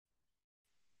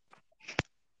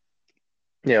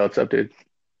Yeah, what's up, dude?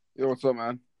 Yo, what's up,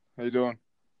 man? How you doing?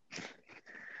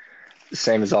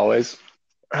 Same as always.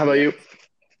 How about Yeah. you?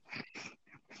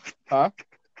 Huh?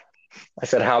 I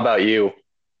said, how about you?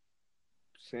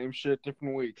 Same shit,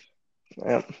 different week.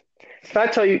 Yeah.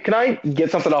 Can I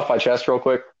get something off my chest real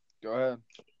quick? Go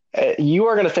ahead. You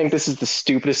are going to think this is the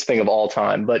stupidest thing of all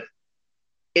time, but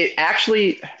it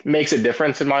actually makes a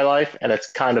difference in my life, and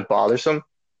it's kind of bothersome.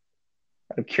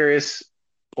 I'm curious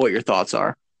what your thoughts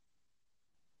are.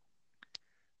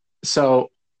 So,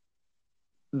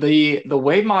 the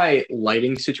way my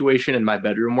lighting situation in my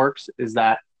bedroom works is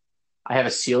that I have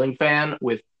a ceiling fan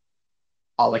with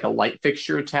like a light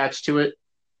fixture attached to it,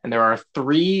 and there are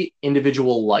three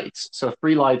individual lights. So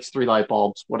three lights, three light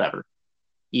bulbs, whatever,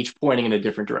 each pointing in a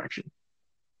different direction.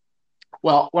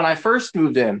 Well, when I first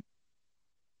moved in,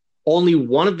 only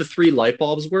one of the three light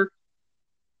bulbs worked,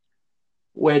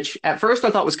 which at first I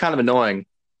thought was kind of annoying.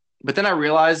 But then I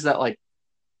realized that like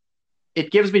it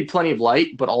gives me plenty of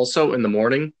light, but also in the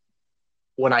morning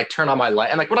when I turn on my light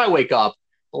and like when I wake up,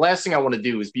 the last thing I want to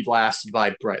do is be blasted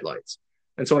by bright lights.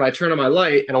 And so when I turn on my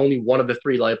light and only one of the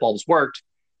three light bulbs worked,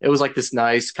 it was like this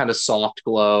nice kind of soft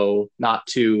glow, not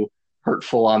too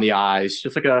hurtful on the eyes,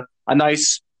 just like a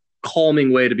nice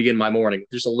calming way to begin my morning.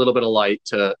 Just a little bit of light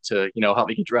to help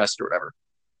me get dressed or whatever.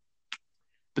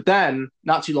 But then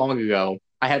not too long ago,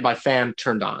 I had my fan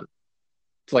turned on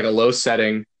to like a low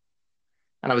setting,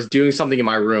 and I was doing something in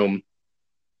my room,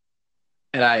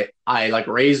 and I like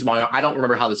raised my I don't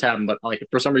remember how this happened, but like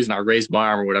for some reason I raised my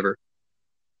arm or whatever,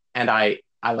 and I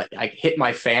hit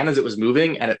my fan as it was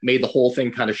moving, and it made the whole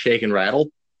thing kind of shake and rattle.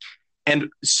 And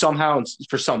somehow,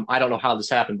 for some, I don't know how this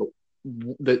happened,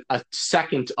 but a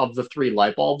second of the three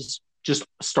light bulbs just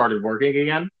started working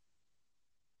again.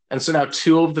 And so now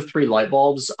two of the three light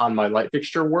bulbs on my light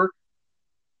fixture work,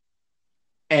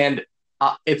 and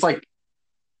it's like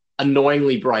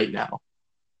annoyingly bright now.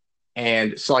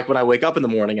 And so, like when I wake up in the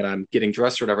morning and I'm getting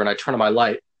dressed or whatever, and I turn on my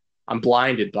light, I'm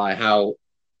blinded by how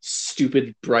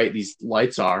stupid bright these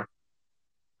lights are,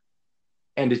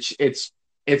 and it's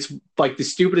like the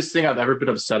stupidest thing I've ever been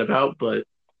upset about, but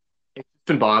it's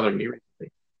been bothering me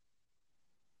recently.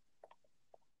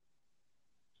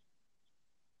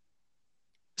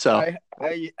 So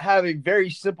I have a very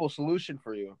simple solution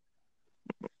for you.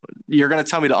 you're gonna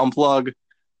tell me to unplug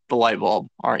the light bulb,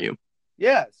 aren't you?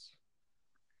 Yes.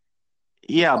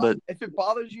 Yeah, but If it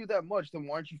bothers you that much, then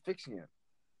why aren't you fixing it?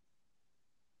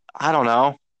 I don't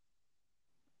know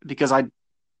because I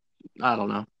don't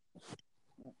know.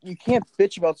 You can't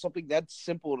bitch about something that's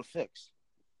simple to fix.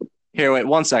 Here, wait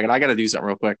 1 second. I gotta do something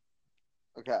real quick.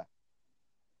 Okay.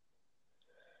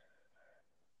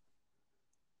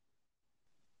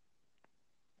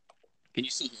 Can you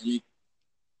still hear me?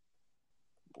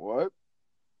 What?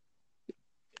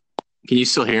 Can you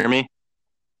still hear me?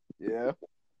 Yeah.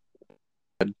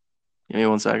 Give me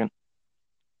 1 second.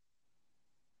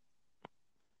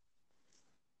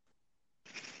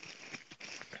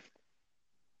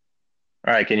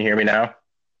 All right, can you hear me now?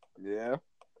 Yeah.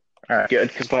 All right, good,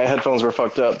 because my headphones were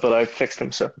fucked up, but I fixed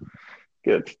them, so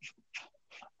good.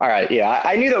 All right, yeah,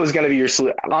 I knew that was going to be your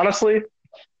solution. Honestly,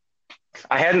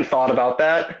 I hadn't thought about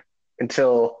that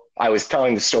until I was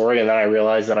telling the story, and then I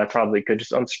realized that I probably could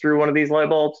just unscrew one of these light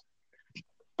bulbs,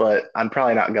 but I'm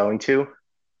probably not going to.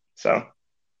 So,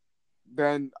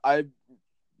 Then I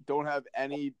don't have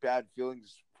any bad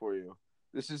feelings for you.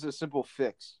 This is a simple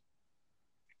fix.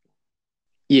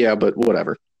 yeah, but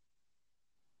whatever.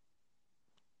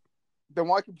 Then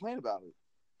why complain about it?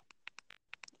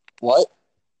 What?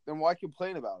 Then why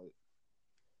complain about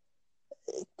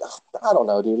I don't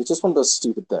know, dude. It's just one of those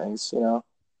stupid things, you know?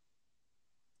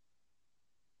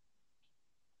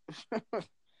 it?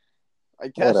 I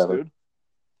guess, Whatever. dude.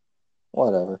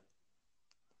 Whatever.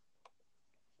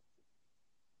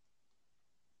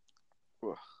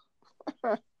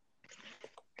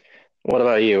 What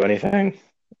about you? Anything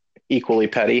equally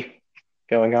petty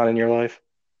going on in your life?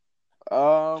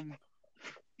 um,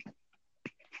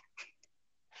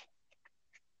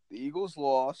 the Eagles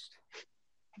lost.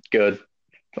 Good.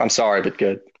 I'm sorry, but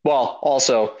good. Well,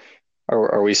 also,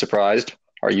 are we surprised?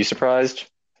 Are you surprised?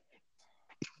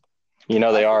 You know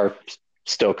I they thought are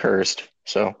still cursed.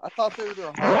 So I thought they were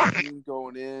their hottest team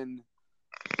going in.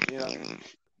 You know,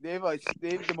 they have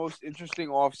the most interesting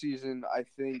offseason I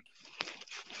think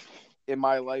in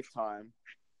my lifetime.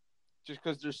 Just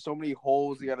because there's so many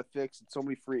holes they got to fix and so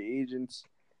many free agents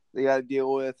they got to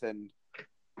deal with, and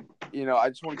I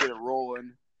just want to get it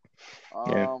rolling.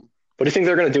 yeah. Um, What do you think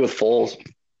they're gonna do with Foles?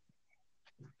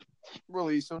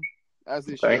 Release them as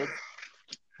they Okay. should.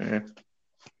 Yeah.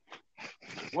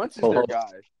 Wentz is Well, their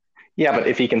guy. yeah, but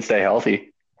if he can stay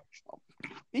healthy,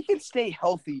 He can stay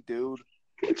healthy, dude.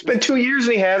 It's been 2 years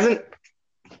and he hasn't.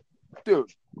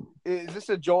 Dude, is this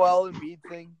a Joel Embiid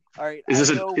thing? All right, Is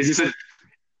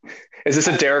this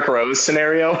a Derrick Rose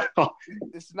scenario?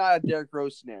 This is not a Derrick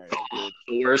Rose scenario, dude.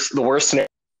 The worst scenario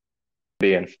to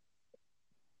be in.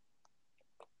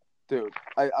 Dude,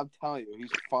 I'm telling you,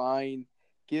 he's fine.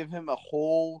 Give him a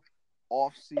whole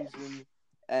off season,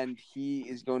 and he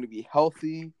is going to be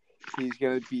healthy. He's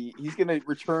gonna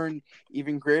return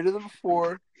even greater than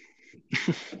before.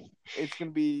 It's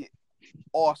gonna be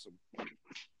awesome,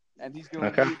 and he's gonna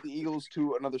lead the Eagles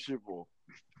to another Super Bowl.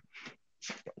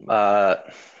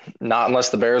 Not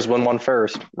unless the Bears win one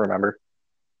first. Remember.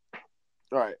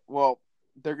 All right. Well,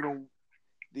 the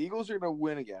Eagles are gonna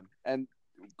win again, and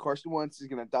Carson Wentz is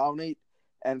gonna dominate,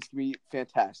 and it's gonna be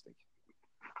fantastic.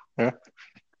 Yeah.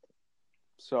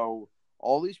 So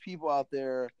all these people out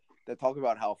there that talk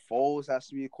about how Foles has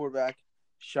to be a quarterback,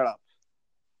 shut up.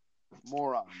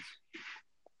 Morons.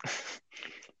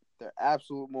 They're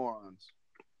absolute morons.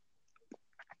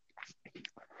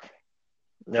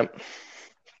 Yep.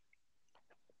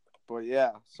 But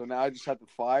yeah, so now I just have the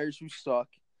Flyers who suck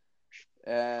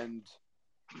and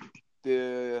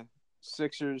the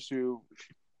Sixers who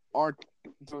aren't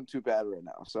doing too bad right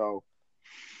now. So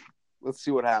let's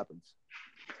see what happens.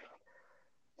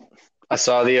 I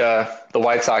saw the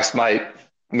White Sox might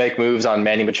make moves on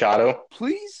Manny Machado.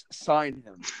 Please sign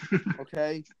him,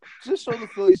 okay? Just so the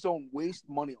Phillies don't waste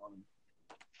money on him.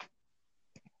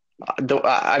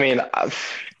 I mean,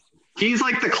 he's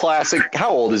like the classic.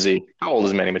 How old is he? How old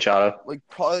is Manny Machado?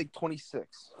 Probably like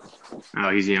 26.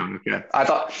 Oh, he's young. Okay. I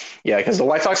thought, yeah, because the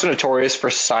White Sox are notorious for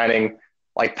signing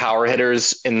like power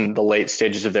hitters in the late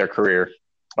stages of their career,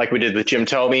 like we did with Jim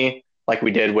Thome, like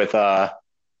we did with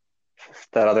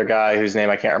that other guy whose name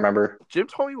I can't remember. Jim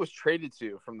Thome was traded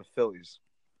to from the Phillies.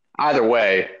 Either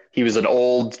way, he was an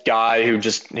old guy who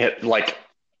just hit like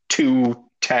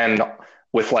 210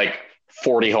 with like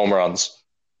 40 home runs.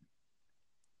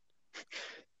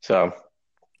 So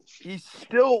he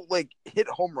still like hit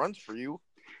home runs for you.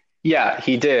 Yeah,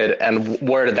 he did. And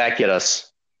where did that get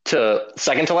us? To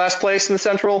second to last place in the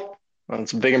Central? Well,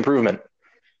 it's a big improvement.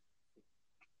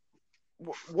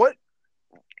 What?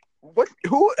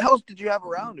 Who else did you have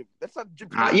around him? That's not Jim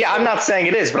Thome. Yeah, I'm not saying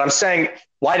it is, but I'm saying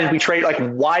why did we trade? Like,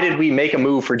 why did we make a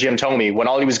move for Jim Thome when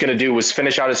all he was going to do was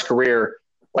finish out his career?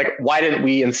 Like, why didn't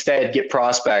we instead get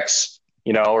prospects,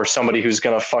 or somebody who's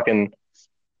going to fucking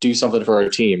do something for our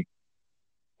team?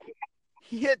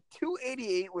 He hit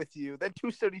 288 with you, then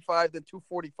 275, then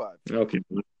 245. Okay.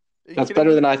 That's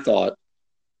better than I thought.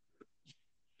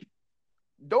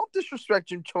 Don't disrespect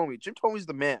Jim Thome. Jim Thome's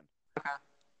the man. Okay.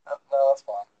 No, that's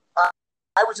fine.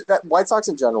 That White Sox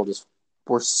in general just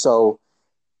were so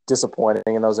disappointing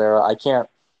in those era. I can't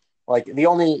the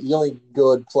only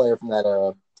good player from that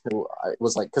era who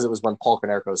was because it was when Paul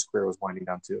Konerko's career was winding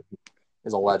down too.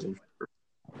 Is a legend.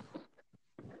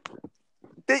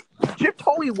 Jim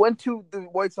Thome went to the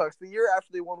White Sox the year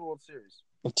after they won the World Series.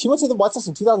 He went to the White Sox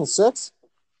in 2006?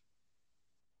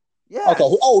 Yeah. Okay.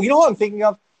 Oh, you know what I'm thinking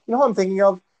of?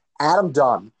 Adam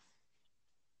Dunn,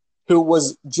 who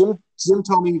was Jim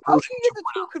Thome. How can you get the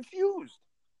two confused?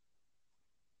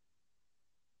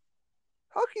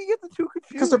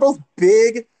 Because they're both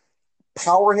big,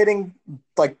 power hitting,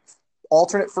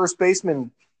 alternate first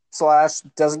baseman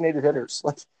 / designated hitters.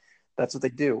 That's what they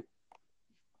do.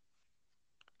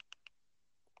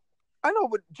 I know,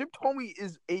 but Jim Thome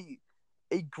is a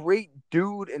great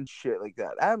dude and shit like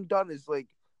that. Adam Dunn is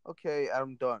okay,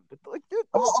 Adam Dunn, but dude,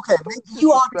 okay,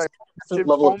 you obviously Jim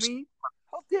Thome.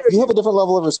 How dare you? You have a different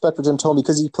level of respect for Jim Thome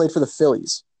because he played for the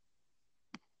Phillies.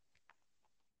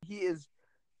 He's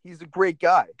a great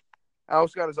guy. I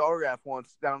also got his autograph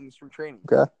once down in spring training.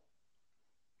 Okay.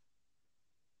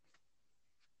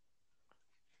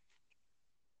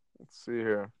 Let's see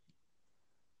here.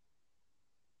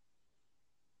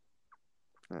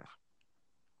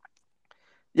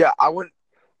 Yeah, I went.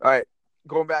 All right,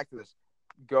 going back to this.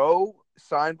 Go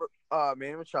sign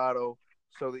Manny Machado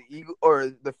so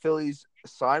the Phillies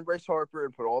sign Bryce Harper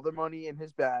and put all their money in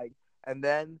his bag, and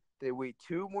then they wait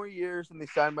 2 more years and they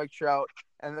sign Mike Trout,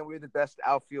 and then we have the best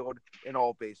outfield in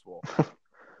all baseball.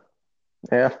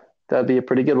 Yeah, that'd be a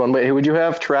pretty good one. Wait, who would you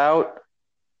have? Trout,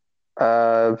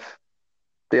 the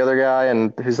other guy,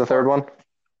 and who's the third one?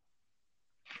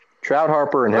 Trout,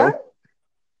 Harper, and who?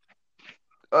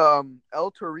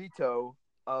 El Torito,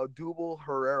 Dubal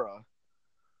Herrera.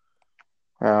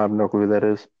 I have no clue who that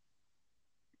is.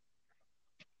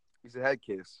 He's a head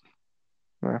case.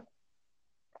 Yeah.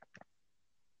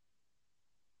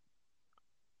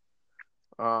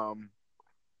 I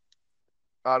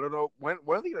don't know when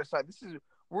are they gonna sign?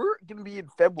 we're gonna be in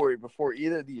February before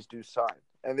either of these dudes sign,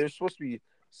 and they're supposed to be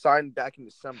signed back in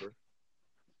December.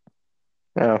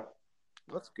 Yeah.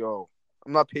 Let's go.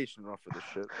 I'm not patient enough for this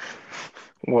shit.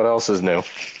 What else is new?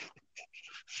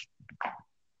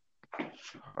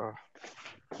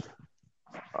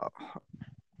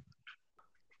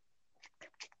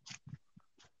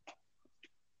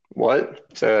 What?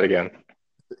 Say that again.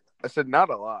 I said not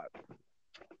a lot.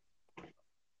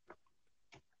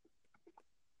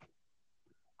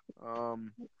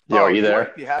 Yo, are you there?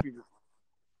 Might be happy.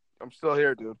 I'm still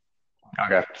here, dude.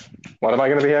 Okay. What am I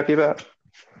going to be happy about?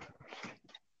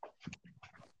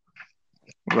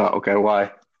 Oh, okay.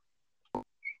 Why?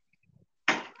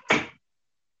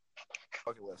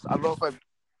 Bucket list. I don't know if I've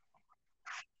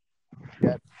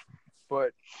yet,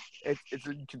 but it's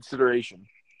in consideration.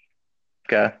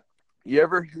 Okay. You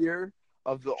ever hear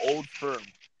of the Old Firm?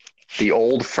 The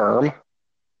Old Firm?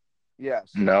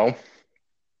 Yes. No.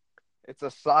 It's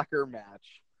a soccer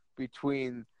match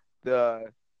between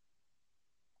the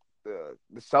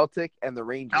Celtic and the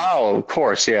Rangers. Oh, of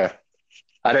course, yeah.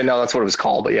 I didn't know that's what it was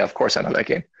called, but yeah, of course I know that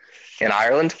game. In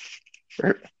Ireland?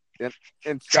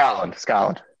 In Scotland.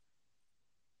 Scotland.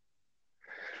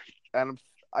 And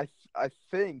I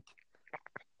think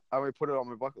I would put it on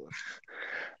my bucket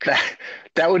list.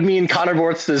 That would mean Connor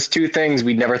Bortz does two things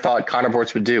we never thought Connor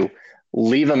Bortz would do: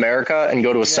 leave America and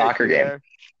go to a soccer game. There.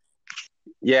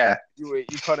 Yeah. You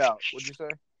cut out. What'd you say?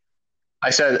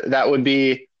 I said that would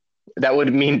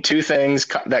mean two things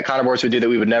that Connor Bortz would do that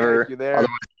we would never. Nick, you there?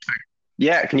 Otherwise...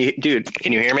 Yeah, can you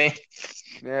hear me?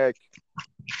 Nick.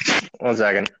 1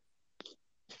 second.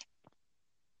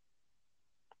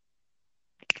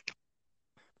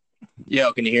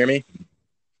 Yo, can you hear me?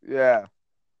 Yeah.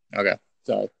 Okay.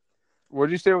 Sorry. What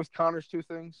did you say was Connor's two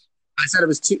things? I said it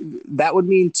was two. That would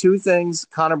mean two things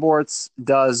Connor Bortz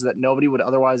does that nobody would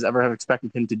otherwise ever have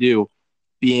expected him to do,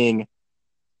 being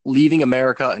leaving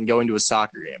America and going to a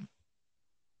soccer game.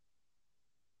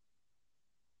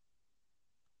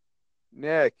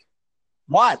 Nick.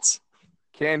 What?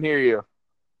 Can't hear you.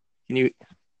 Can you?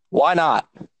 Why not?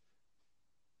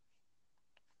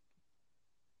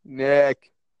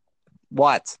 Nick.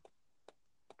 What?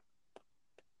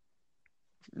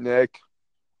 Nick.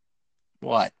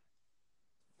 What?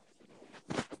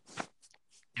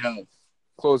 Yo.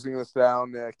 Closing this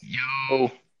down, Nick.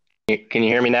 Yo. Can you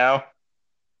hear me now?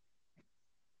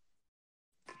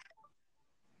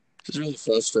 This is really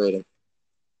frustrating.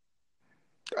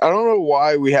 I don't know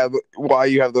why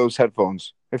you have those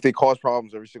headphones if they cause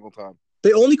problems every single time.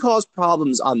 They only cause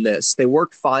problems on this. They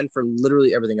work fine for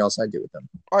literally everything else I do with them.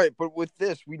 All right, but with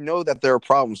this, we know that there are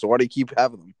problems, so why do you keep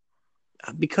having them?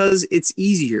 Because it's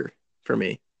easier for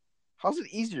me. How's it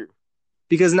easier?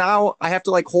 Because now I have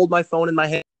to like hold my phone in my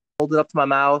hand, hold it up to my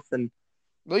mouth, and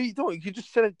No, you don't. You can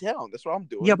just set it down. That's what I'm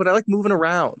doing. yeah, but I like moving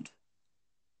around.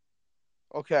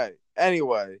 Okay.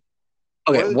 Anyway.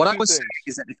 Okay, what I was saying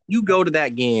is that if you go to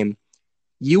that game,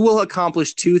 you will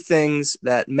accomplish two things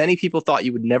that many people thought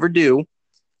you would never do: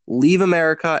 leave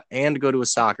America and go to a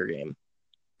soccer game.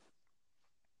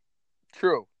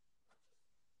 True.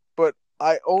 But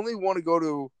I only want to go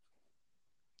to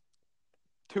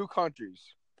two countries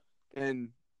and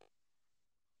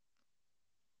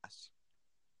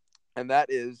that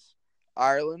is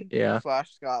Ireland /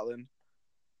 Scotland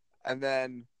and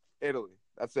then Italy.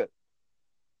 That's it.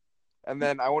 And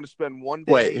then I want to spend one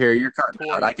day. Wait, here, you're cutting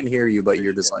out. I can hear you, but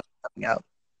you're just like cutting out.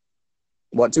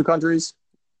 What two countries?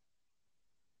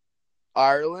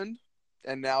 Ireland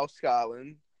and now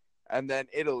Scotland and then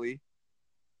Italy.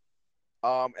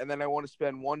 And then I want to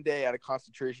spend one day at a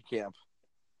concentration camp.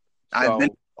 So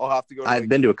I'll have to go. I've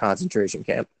been to a concentration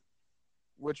camp.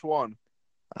 Which one?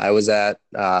 I was at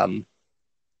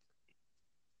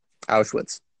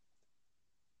Auschwitz.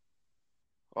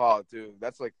 Oh, dude,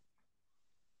 that's like.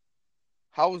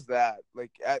 How was that?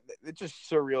 Like, it's just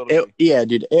surreal to me. Yeah,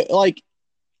 dude.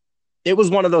 It was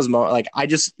one of those moments. Like,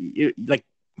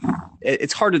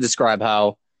 it's hard to describe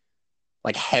how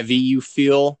like heavy you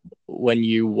feel when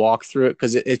you walk through it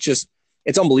because it's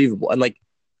unbelievable. And like,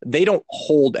 they don't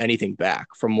hold anything back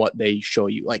from what they show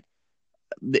you. Like,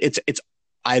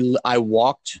 I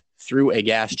walked through a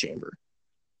gas chamber.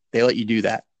 They let you do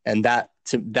that, and that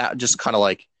just kind of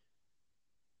like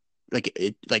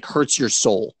it like hurts your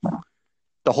soul.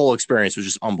 The whole experience was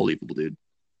just unbelievable, dude.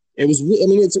 It was. I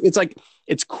mean, it's like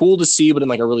it's cool to see, but in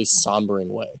like a really sombering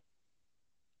way,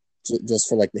 just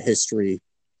for like the history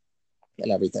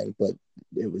and everything. But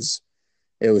it was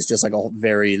just like a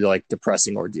very like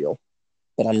depressing ordeal.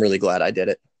 But I'm really glad I did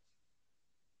it.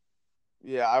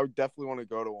 Yeah, I would definitely want to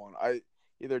go to one.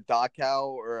 Either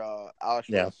Dachau or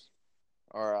Auschwitz,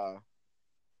 or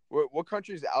What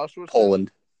country is Auschwitz?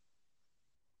 Poland.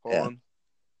 Poland.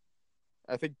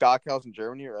 I think Dachau's in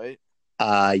Germany, right?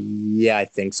 Yeah, I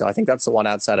think so. I think that's the one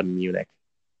outside of Munich.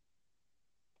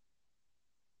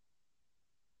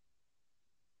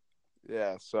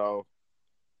 Yeah. So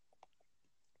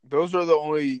those are the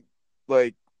only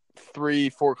like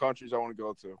 3-4 countries I want to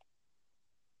go to.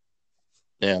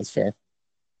 Yeah, that's fair.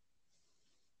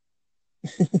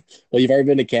 Well, you've already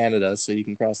been to Canada, so you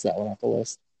can cross that one off the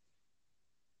list.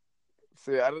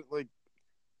 See, I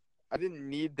didn't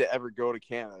need to ever go to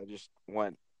Canada. I just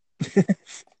went.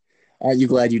 Aren't you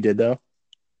glad you did, though?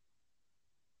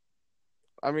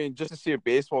 I mean, just to see a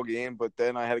baseball game, but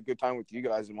then I had a good time with you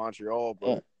guys in Montreal.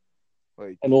 But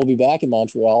like, And we'll be back in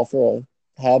Montreal for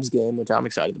a Habs game, which I'm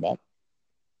excited about.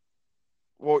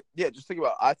 well, yeah, just think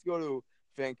about it. I have to go to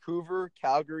Vancouver,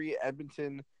 Calgary,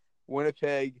 Edmonton,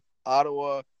 Winnipeg,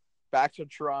 Ottawa, back to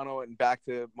Toronto, and back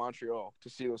to Montreal to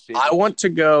see those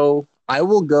stadiums. I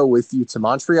will go with you to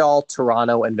Montreal,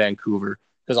 Toronto, and Vancouver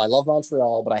because I love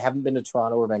Montreal, but I haven't been to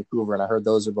Toronto or Vancouver, and I heard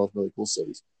those are both really cool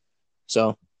cities.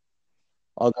 So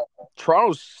I'll go.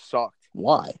 Toronto sucked.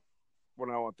 Why? When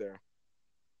I went there.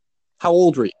 How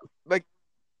old were you? Like,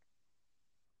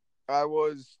 I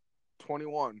was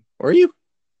 21. Were you?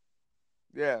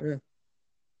 Yeah.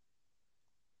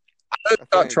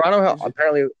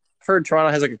 Apparently, I've heard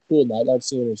Toronto has like a cool nightlife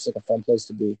scene. It's like a fun place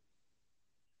to be.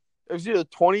 It was either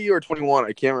 20 or 21.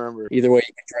 I can't remember. Either way,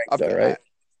 you can drink there, right?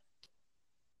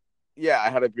 Yeah, I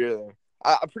had a beer there.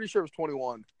 I'm pretty sure it was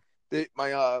 21.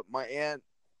 My aunt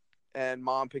and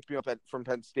mom picked me up from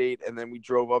Penn State, and then we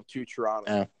drove up to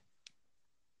Toronto.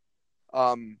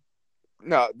 Yeah.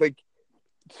 No, like,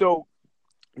 so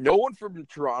no one from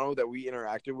Toronto that we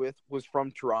interacted with was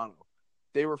from Toronto.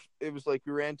 It was like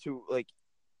we ran to, like,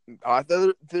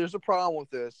 there's a problem with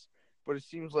this, but it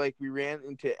seems like we ran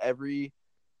into every,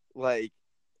 like,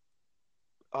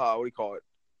 what do you call it?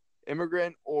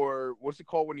 Immigrant, or what's it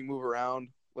called when you move around?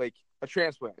 Like a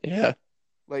transplant. Yeah.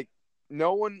 Like,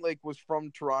 no one, like, was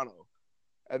from Toronto.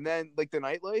 And then, like, the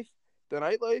nightlife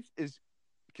is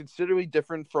considerably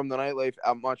different from the nightlife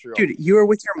at Montreal. Dude, you were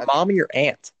with your mom and your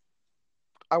aunt.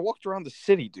 I walked around the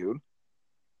city, dude.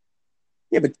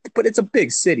 Yeah, but it's a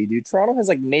big city, dude. Toronto has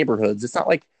like neighborhoods. It's not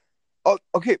like. Oh,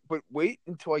 okay, but wait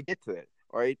until I get to it.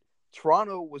 All right,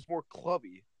 Toronto was more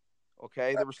clubby.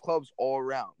 Okay, there was clubs all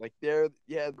around. Like there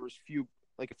was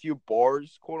a few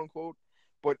bars, quote unquote,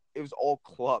 but it was all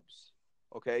clubs.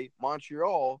 Okay,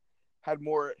 Montreal had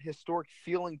more historic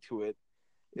feeling to it,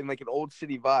 in like an old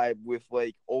city vibe with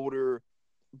like older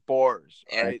bars.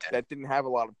 Right, that didn't have a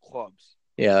lot of clubs.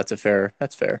 Yeah, that's fair.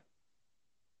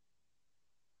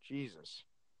 Jesus.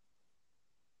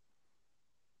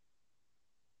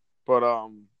 But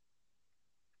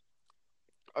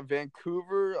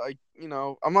Vancouver,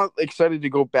 I'm not excited to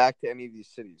go back to any of these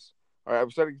cities. All right, I'm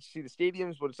excited to see the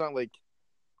stadiums, but it's not like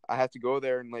I have to go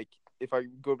there, and like if I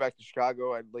go back to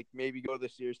Chicago, I'd like maybe go to the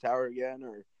Sears Tower again,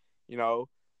 or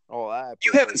all that.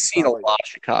 You haven't seen a lot of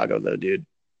Chicago though, dude.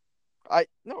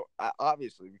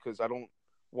 Obviously, because I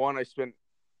spent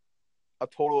a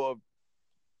total of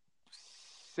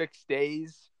 6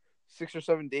 or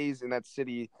 7 days in that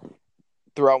city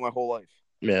throughout my whole life.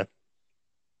 Yeah.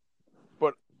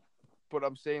 But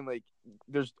I'm saying, like,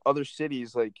 there's other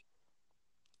cities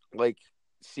like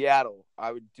Seattle.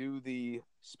 I would do the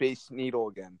Space Needle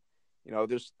again.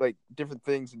 There's like different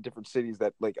things in different cities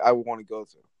that like I would want to go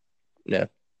to. Yeah.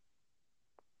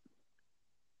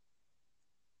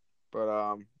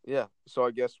 But yeah. So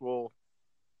I guess we'll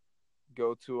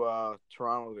go to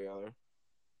Toronto together.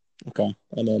 Okay,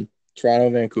 and then Toronto,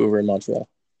 Vancouver, and Montreal.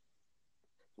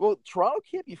 Well, Toronto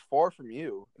can't be far from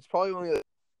you. It's probably only.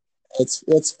 It's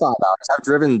 5 hours.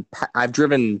 I've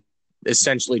driven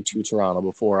essentially to Toronto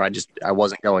before. I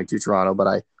wasn't going to Toronto, but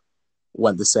I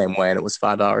went the same way, and it was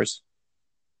 5 hours.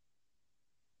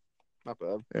 Not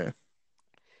bad. Yeah.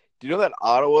 Do you know that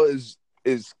Ottawa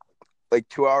is like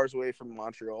 2 hours away from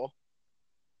Montreal?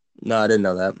 No, I didn't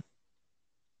know that.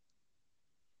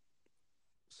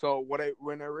 So when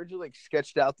I originally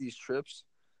sketched out these trips,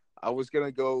 I was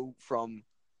gonna go from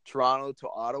Toronto to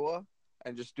Ottawa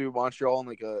and just do Montreal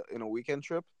in a weekend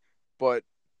trip, but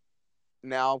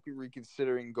now I'm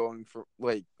reconsidering going for,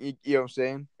 like, you know what I'm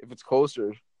saying? If it's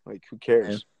closer, like, who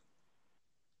cares?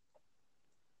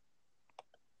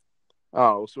 Yeah.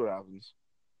 Oh, we'll see what happens.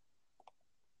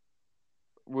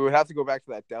 We would have to go back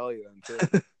to that deli then too.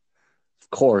 Of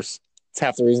course, it's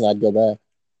half the reason I'd go back.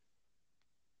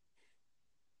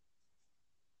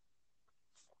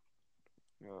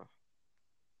 Yeah.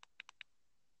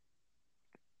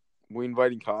 We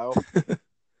inviting Kyle?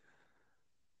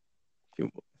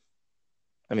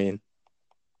 I mean,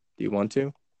 Do you want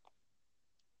to?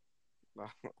 I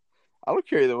don't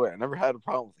care either way. I never had a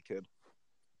problem with a kid.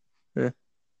 Yeah.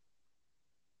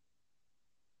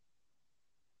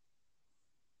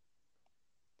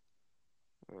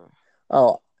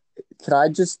 Oh, can I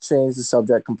just change the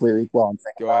subject completely while I'm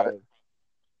thinking Go about it? ahead.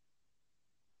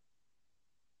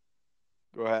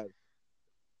 Go ahead.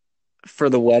 For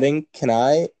the wedding, can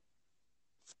I?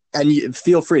 And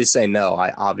feel free to say no,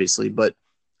 I obviously, but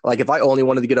like if I only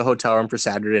wanted to get a hotel room for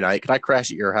Saturday night, could I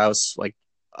crash at your house like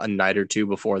a night or two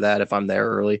before that if I'm there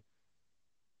early?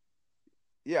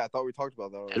 Yeah, I thought we talked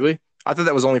about that Did already. we? I thought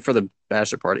that was only for the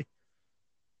bachelor party.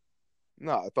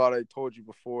 No, I thought I told you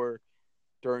before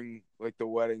during like the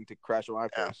wedding to crash at my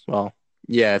Yeah. place. Well,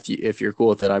 yeah, if you're cool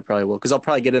with it, I probably will because I'll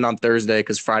probably get in on Thursday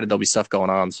because Friday there'll be stuff going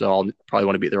on, so I'll probably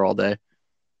want to be there all day.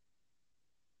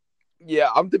 Yeah,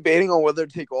 I'm debating on whether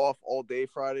to take off all day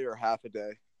Friday or half a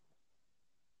day.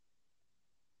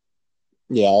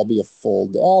 Yeah, I'll be a full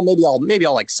day. Maybe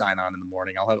I'll like sign on in the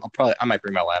morning. I might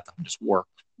bring my laptop and just work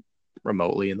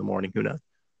remotely in the morning. Who knows?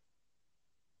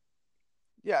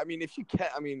 Yeah, I mean, if you can,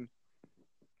 I mean,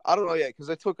 I don't know yet because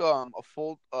I took a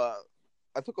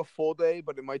full day,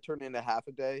 but it might turn into half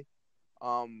a day,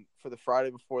 for the Friday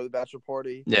before the bachelor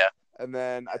party, Yeah. and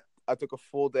then I took a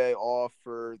full day off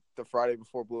for the Friday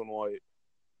before blue and white,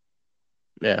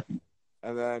 Yeah.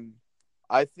 and then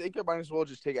I think I might as well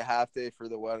just take a half day for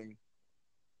the wedding.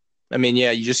 I mean,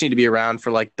 yeah, you just need to be around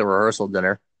for like the rehearsal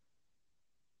dinner.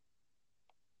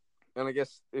 And I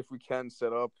guess if we can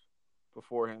set up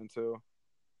beforehand too.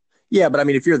 Yeah, but I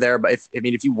mean, if you're there, but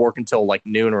if you work until like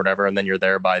noon or whatever, and then you're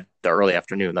there by the early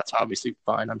afternoon, that's obviously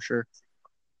fine. I'm sure.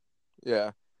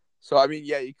 Yeah. So I mean,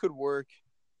 yeah, you could work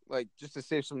like just to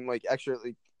save some like extra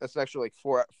like that's an extra like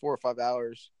 4 or 5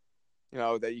 hours,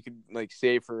 that you could like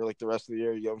save for like the rest of the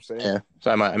year. You know what I'm saying? Yeah.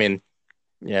 So I mean,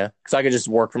 yeah, because I could just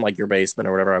work from like your basement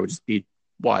or whatever. I would just need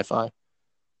Wi-Fi.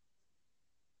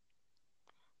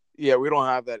 Yeah, we don't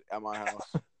have that at my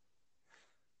house.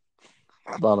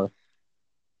 Bummer.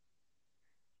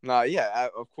 Nah, yeah,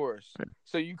 of course.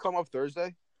 So you come up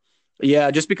Thursday?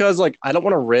 Yeah, just because like I don't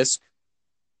want to risk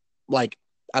like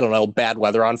I don't know bad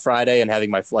weather on Friday and having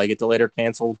my flight get delayed or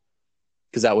canceled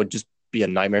because that would just be a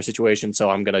nightmare situation. So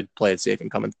I'm gonna play it safe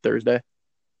and come in Thursday.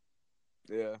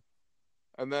 Yeah.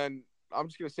 And then I'm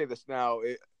just gonna say this now.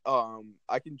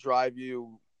 I can drive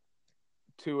you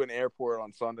to an airport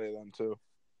on Sunday then too.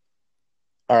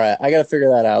 All right, I gotta figure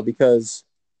that out because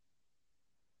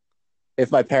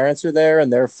if my parents are there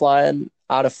and they're flying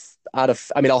I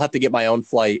mean, I'll have to get my own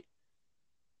flight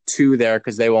to there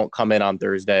because they won't come in on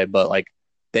Thursday, but like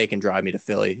they can drive me to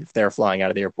Philly if they're flying out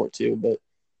of the airport too. But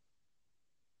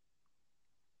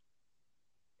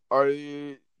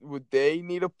Would they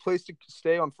need a place to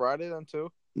stay on Friday then too?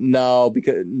 no,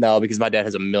 because my dad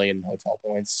has a million hotel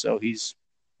points, so he's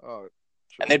Oh, and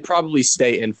true. they'd probably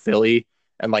stay in Philly.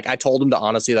 And like I told him to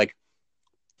honestly like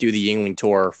do the Yingling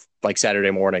tour like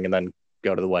Saturday morning and then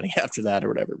go to the wedding after that or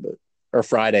whatever, but or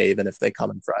Friday even if they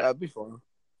come in Friday. That'd be fun.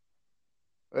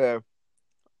 Yeah.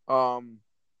 Um,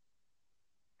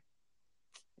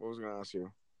 what was I gonna ask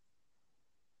you?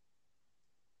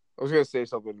 I was gonna say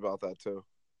something about that too.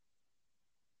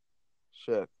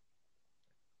 Shit.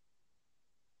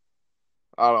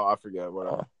 I don't know. I forget.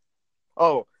 Whatever.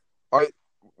 Oh, are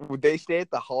would they stay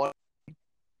at the Holiday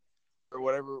or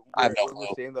whatever I have where no we're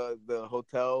clue. staying the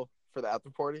hotel for the after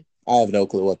party? I have no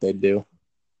clue what they'd do.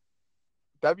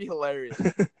 That'd be hilarious.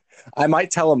 I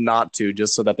might tell them not to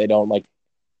just so that they don't like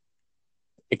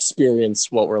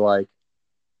experience what we're like.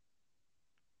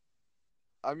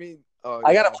 I mean, oh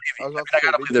I gotta yeah. believe. I was about to I say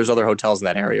gotta believe there's other hotels in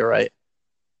that area, right?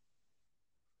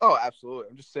 Oh, absolutely.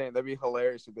 I'm just saying that'd be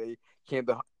hilarious if they came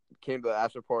to the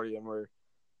after party and were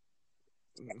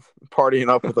partying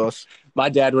up with us. My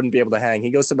dad wouldn't be able to hang.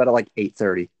 He goes to bed at like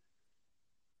 8:30.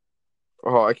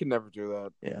 Oh, I could never do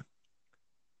that. Yeah.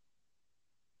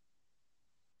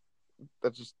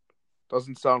 That just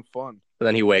doesn't sound fun. But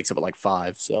then he wakes up at like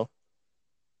 5. So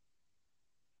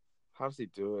How does he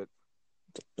do it?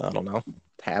 I don't know.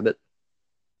 Habit.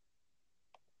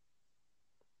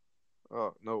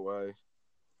 Oh, no way.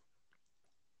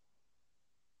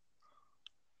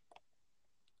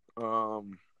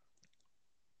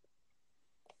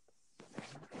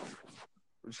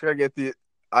 We just gotta get the.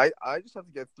 I just have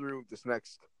to get through this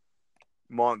next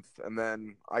month, and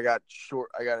then I got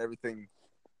everything.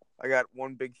 I got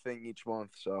one big thing each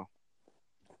month, so.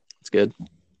 It's good.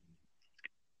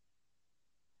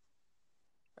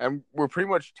 And we're pretty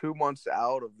much 2 months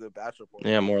out of the bachelor party.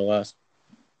 Yeah, more or less.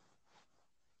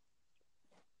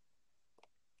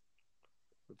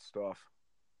 Good stuff.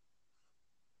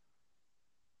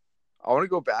 I want to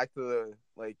go back to the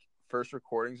first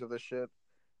recordings of this shit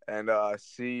and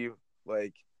see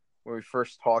like when we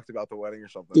first talked about the wedding or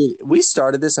something. Dude, we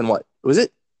started this in what was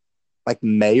it? Like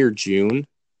May or June?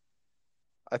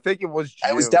 I think it was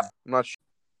June. It was definitely. I'm not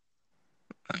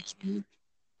sure.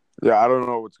 Yeah, I don't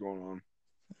know what's going on.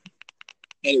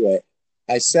 Anyway,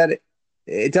 I said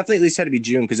it definitely at least had to be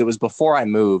June because it was before I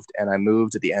moved, and I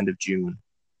moved at the end of June.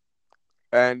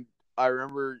 And I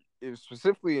remember it was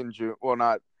specifically in June. Well,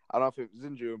 I don't know if it was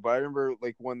in June, but I remember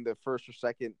like when the first or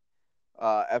second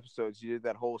episodes you did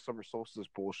that whole summer solstice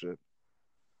bullshit.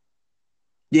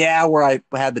 Yeah, where I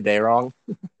had the day wrong.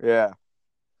 Yeah.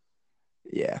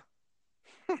 Yeah.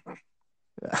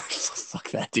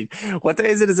 Fuck that, dude. What day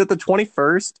is it? Is it the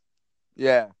 21st?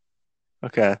 Yeah.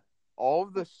 Okay. All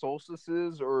of the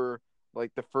solstices or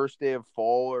like the first day of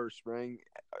fall or spring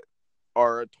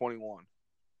are at 21.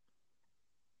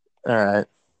 All right.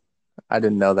 I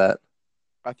didn't know that.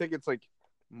 I think it's like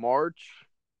March,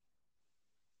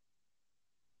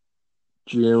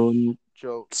 June,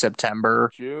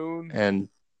 September, June, and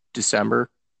December.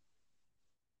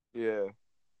 Yeah.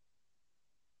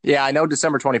 Yeah, I know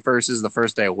December 21st is the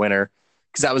first day of winter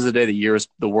because that was the day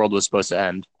the world was supposed to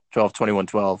end.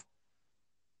 12/21/12.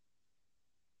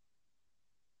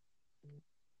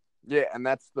 Yeah, and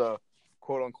that's the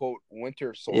quote unquote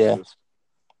winter solstice.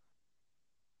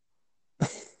 Yeah.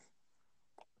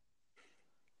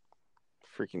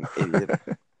 Freaking idiot.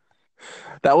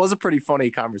 That was a pretty funny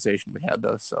conversation we had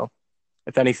though, so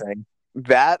if anything.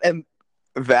 That and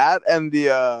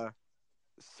the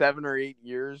 7 or 8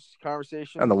 years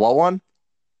conversation. And the what one?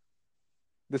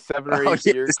 The 7 or 8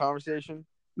 year conversation.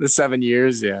 The 7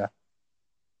 years, yeah.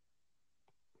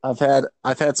 I've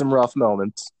had some rough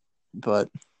moments, but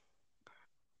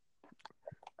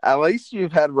at least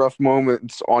you've had rough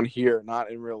moments on here,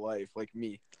 not in real life, like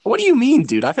me. What do you mean,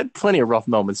 dude? I've had plenty of rough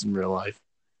moments in real life.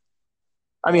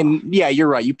 I mean, yeah, you're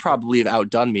right. You probably have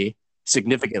outdone me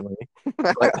significantly.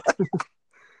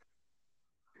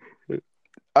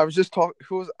 I was just talking.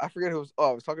 I forget who was. Oh,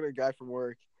 I was talking to a guy from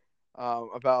work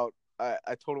about.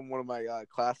 I told him one of my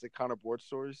classic Connor Board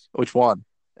stories. Which one?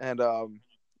 And the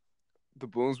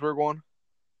Bloomsburg one.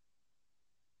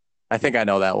 I think I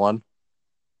know that one.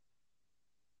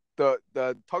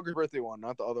 The Tucker's birthday one,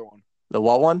 not the other one. The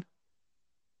what one?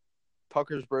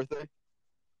 Tucker's birthday.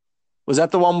 Was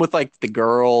that the one with like the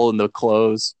girl and the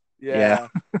clothes? Yeah.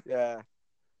 Yeah.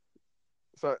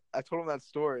 So I told him that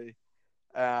story,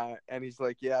 and he's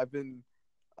like, "Yeah, I've been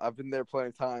there plenty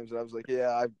of times." And I was like,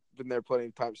 "Yeah, I've been there plenty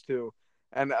of times too."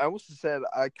 And I almost said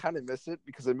I kind of miss it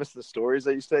because I miss the stories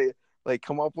I used to like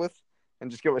come up with and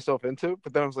just get myself into.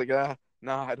 But then I was like, no,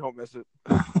 I don't miss it.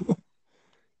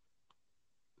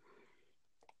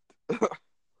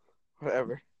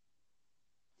 Whatever.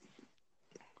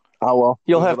 Oh well,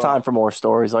 you'll have time for more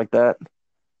stories like that.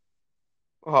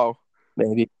 Oh,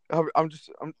 maybe. I'm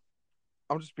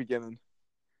just beginning.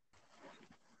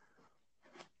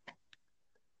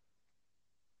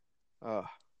 Oh.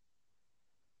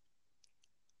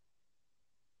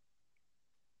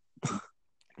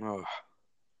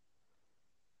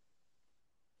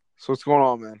 So what's going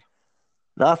on, man?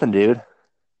 Nothing, dude.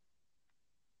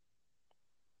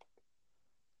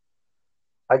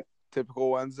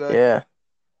 Typical Wednesday? Yeah.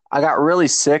 I got really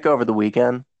sick over the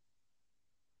weekend.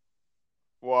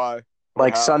 Why?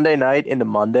 Like Sunday night into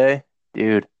Monday,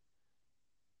 dude.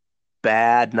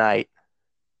 Bad night.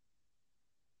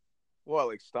 What,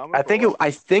 like stomach? I think it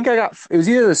was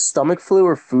either the stomach flu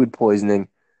or food poisoning.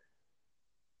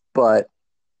 But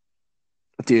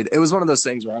dude, it was one of those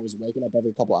things where I was waking up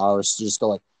every couple hours to just go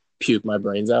like puke my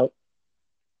brains out.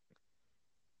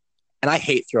 And I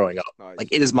hate throwing up. Nice. Like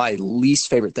it is my least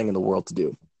favorite thing in the world to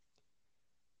do.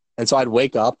 And so I'd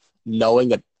wake up knowing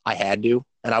that I had to,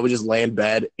 and I would just lay in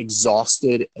bed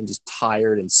exhausted and just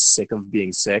tired and sick of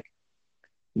being sick,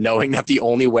 knowing that the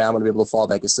only way I'm going to be able to fall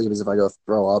back asleep is if I go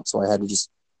throw up. So I had to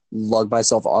just lug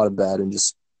myself out of bed and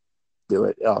just do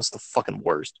it. Oh, it's the fucking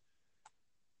worst.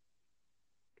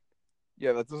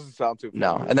 Yeah, that doesn't sound too fun.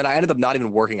 No. And then I ended up not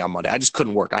even working on Monday. I just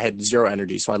couldn't work. I had zero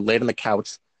energy. So I laid on the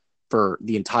couch for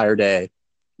the entire day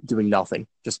doing nothing,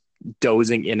 just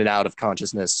dozing in and out of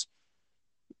consciousness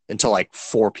until like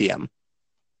 4 p.m.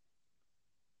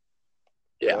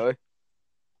 Yeah. Really?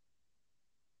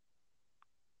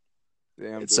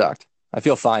 Damn, it sucked. I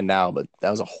feel fine now, but that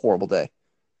was a horrible day.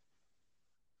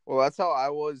 Well, that's how I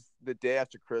was the day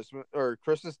after Christmas or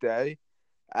Christmas Day.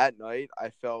 At night, I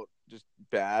felt just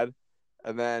bad.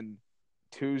 And then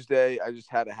Tuesday, I just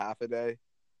had a half a day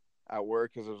at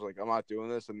work because I was like, I'm not doing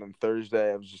this. And then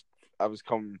Thursday, I was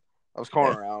coming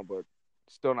around, but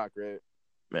still not great.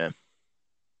 Man.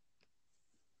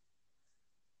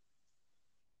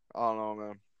 don't know,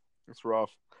 man. It's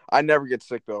rough. I never get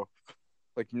sick though.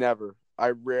 Like never. I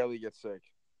rarely get sick.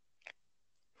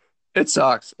 It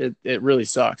sucks. It really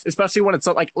sucks, especially when it's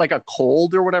like a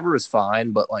cold or whatever is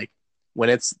fine, but like when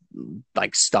it's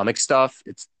like stomach stuff,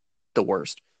 it's the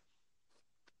worst.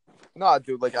 Nah,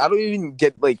 dude. Like I don't even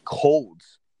get like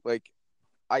colds. Like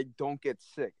I don't get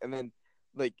sick, and then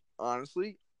like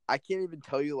honestly, I can't even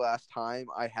tell you the last time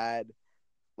I had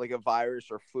like a virus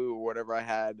or flu or whatever I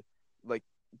had like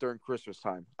during Christmas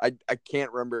time. I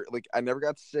can't remember. Like I never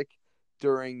got sick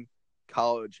during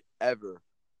college ever.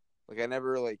 Like I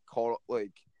never like called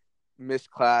like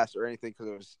missed class or anything because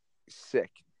I was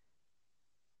sick.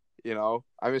 You know,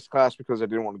 I missed class because I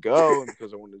didn't want to go and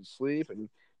because I wanted to sleep and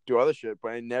do other shit.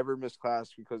 But I never missed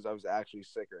class because I was actually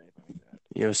sick or anything like that.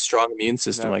 You know, strong immune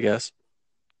system, Never. I guess.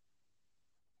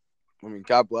 I mean,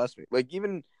 God bless me. Like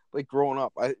even like growing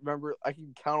up, I remember I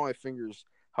can count on my fingers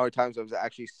how many times I was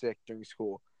actually sick during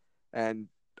school, and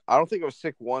I don't think I was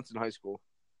sick once in high school.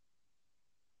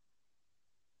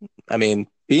 I mean,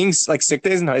 being like sick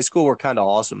days in high school were kind of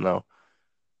awesome though.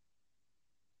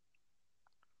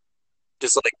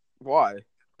 Just like Why?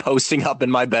 posting up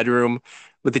in my bedroom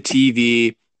with the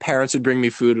TV. Parents would bring me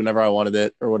food whenever I wanted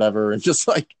it or whatever, and just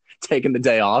like taking the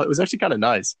day off. It was actually kind of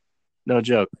nice. No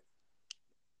joke.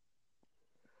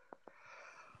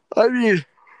 I mean,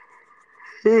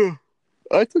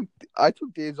 I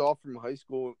took days off from high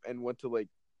school and went to like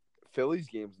Phillies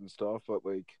games and stuff, but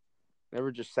like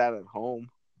never just sat at home.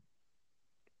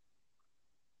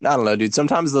 I don't know, dude.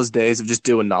 Sometimes those days of just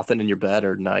doing nothing in your bed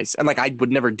are nice. And like I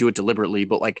would never do it deliberately,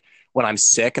 but like when I'm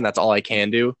sick and that's all I can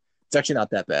do, it's actually not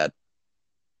that bad.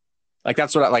 Like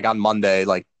that's what I like on Monday,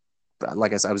 like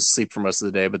I said, I was asleep for most of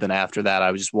the day, but then after that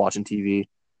I was just watching TV.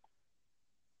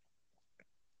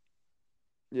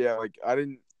 Yeah, like I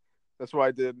didn't. That's what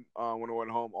I did when I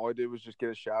went home. All I did was just get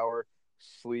a shower,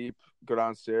 sleep, go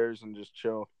downstairs, and just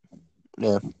chill.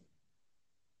 Yeah.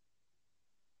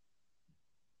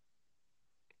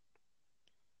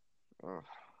 Ugh.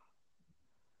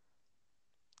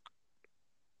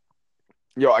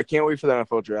 Yo, I can't wait for the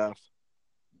NFL draft.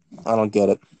 I don't get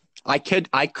it. I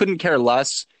couldn't care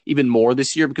less even more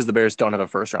this year because the Bears don't have a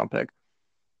first round pick.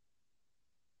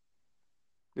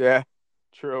 Yeah,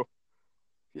 true.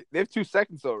 They have 2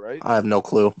 seconds though, right? I have no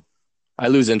clue. I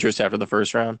lose interest after the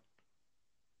first round.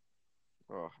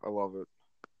 Oh, I love it.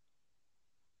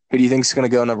 Who do you think is going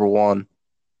to go number one?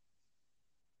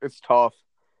 It's tough.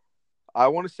 I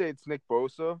want to say it's Nick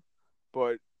Bosa,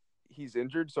 but he's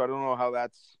injured, so I don't know how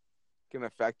that's gonna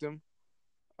affect him.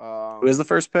 Who is the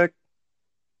first pick?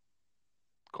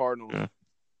 Cardinals. Yeah.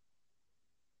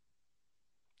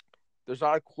 There's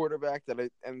not a quarterback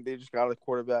and they just got a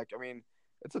quarterback. I mean,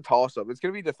 it's a toss-up. It's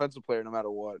gonna be a defensive player no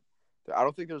matter what. I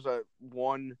don't think there's a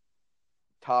one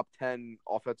top 10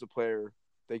 offensive player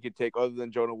they could take other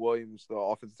than Jonah Williams, the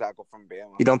offensive tackle from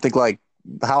Bama. You don't think like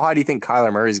how high do you think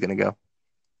Kyler Murray is going to go?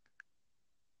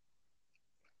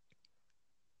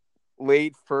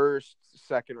 Late first,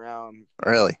 second round.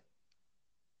 Really?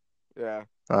 Yeah.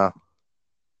 Oh.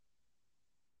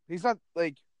 He's not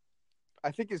like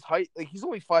I think his height like he's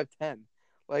only 5'10".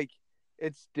 Like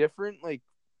it's different. Like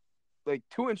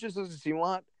 2 inches doesn't seem a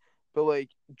lot, but like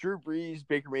Drew Brees,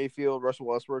 Baker Mayfield, Russell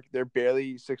Westbrook, they're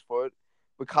barely 6 foot.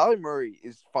 But Kyler Murray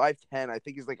is 5'10". I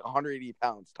think he's like 180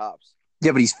 pounds tops.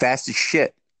 Yeah, but he's fast as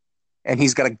shit. And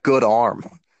he's got a good arm.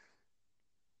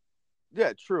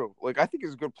 Yeah, true. Like I think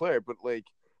he's a good player, but like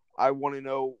I want to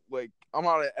know like I'm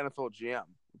not an NFL GM,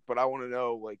 but I want to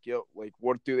know like like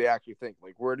what do they actually think?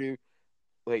 Like where do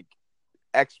like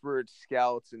experts,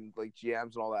 scouts, and like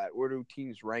GMs and all that, where do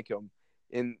teams rank him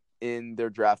in their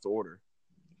draft order?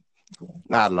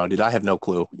 I don't know, dude. I have no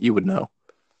clue. You would know.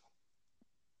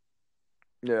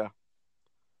 Yeah.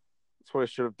 That's what I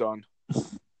should have done.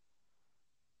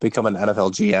 Become an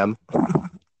NFL GM.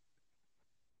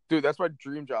 Dude, that's my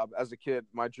dream job as a kid.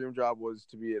 My dream job was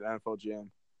to be an NFL GM.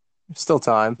 Still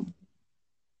time.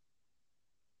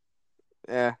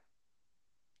 Yeah.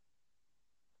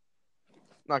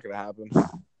 Not going to happen.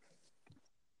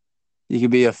 You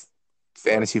could be a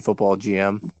fantasy football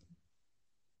GM.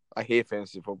 I hate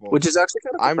fantasy football. Which is actually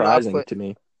kind of surprising to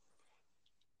me.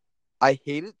 I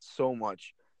hate it so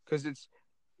much because it's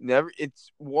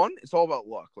all about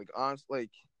luck. Like, honestly,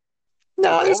 like,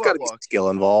 no, there's got to be skill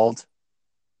involved.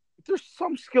 There's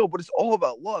some skill, but it's all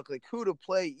about luck. Like, who to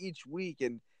play each week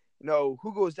and,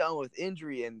 who goes down with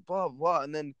injury and blah, blah.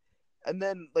 And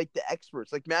then like, the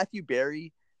experts, like Matthew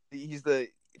Berry, he's the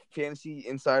fantasy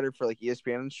insider for, like,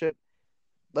 ESPN and shit.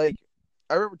 Like,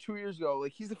 I remember 2 years ago,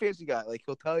 like, he's the fantasy guy. Like,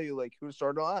 he'll tell you, like, who to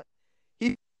start on.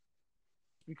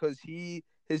 Because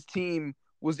his team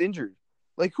was injured.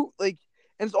 Like who? Like,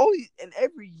 and it's always and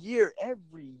every year,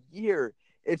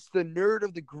 it's the nerd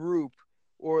of the group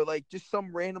or like just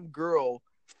some random girl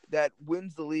that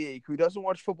wins the league who doesn't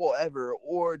watch football ever,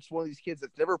 or it's one of these kids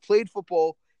that's never played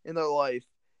football in their life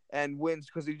and wins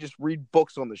because they just read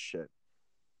books on this shit.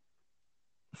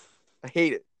 I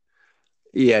hate it.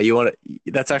 Yeah,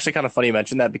 that's actually kind of funny you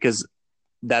mentioned that because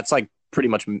that's like pretty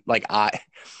much like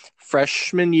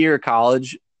freshman year of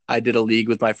college, I did a league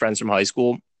with my friends from high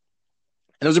school. And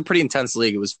it was a pretty intense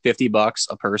league. It was $50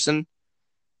 a person.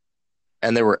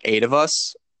 And there were 8 of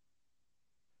us.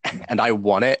 And I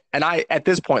won it. And at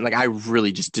this point, like I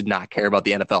really just did not care about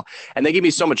the NFL. And they gave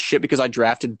me so much shit because I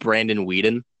drafted Brandon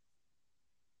Weeden.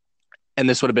 And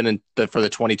this would have been for the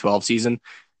 2012 season.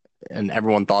 And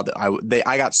everyone thought that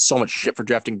I got so much shit for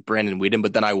drafting Brandon Weeden,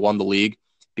 but then I won the league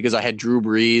because I had Drew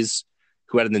Brees,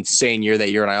 who had an insane year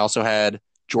that year, and I also had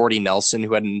Jordy Nelson,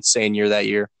 who had an insane year that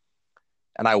year.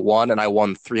 And I won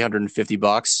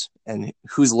 $350. And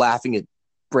who's laughing at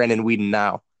Brandon Weeden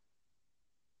now?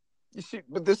 You see,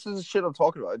 but this is the shit I'm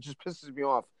talking about. It just pisses me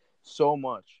off so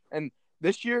much. And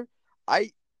this year,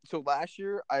 last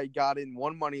year I got in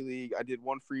one money league. I did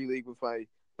one free league with my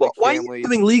why family. Are you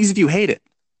doing leagues if you hate it?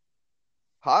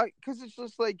 Huh? Because it's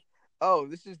just like, oh,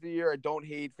 this is the year I don't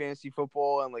hate fantasy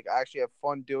football and like I actually have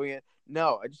fun doing it.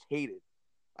 No, I just hate it.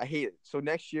 I hate it. So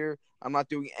next year I'm not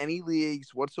doing any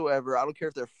leagues whatsoever. I don't care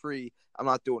if they're free. I'm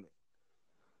not doing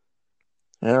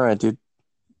it. All right, dude.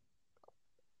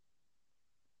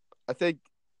 I think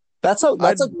that's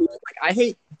like I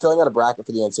hate filling out a bracket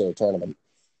for the NCAA tournament.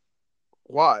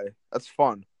 Why? That's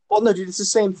fun. Well, no, dude, it's the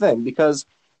same thing because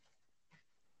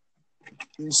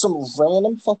some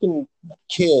random fucking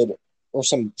kid or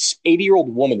some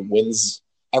 80-year-old woman wins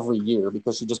every year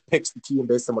because she just picks the team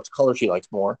based on which color she likes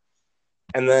more.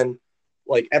 And then,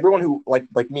 like, everyone who, like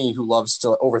me, who loves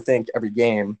to overthink every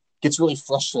game gets really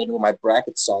frustrated when my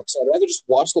bracket sucks. I'd rather just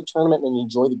watch the tournament and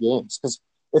enjoy the games because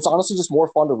it's honestly just more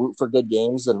fun to root for good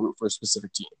games than root for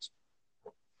specific teams.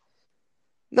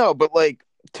 No, but, like,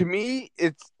 to me,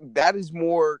 that is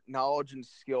more knowledge and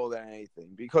skill than anything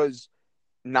because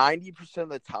 90% of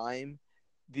the time,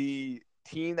 the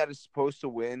team that is supposed to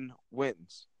win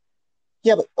wins.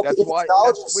 Yeah, but okay, that's why.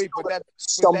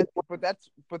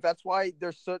 That's why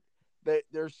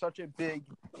there's such a big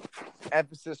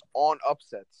emphasis on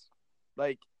upsets.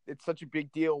 Like it's such a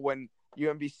big deal when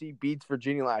UMBC beats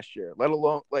Virginia last year. Let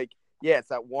alone it's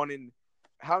that one in.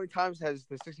 How many times has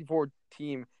the 64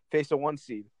 team faced a 1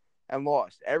 seed and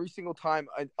lost? Every single time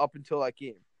up until that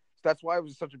game. So that's why it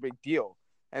was such a big deal.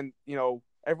 And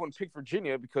everyone picked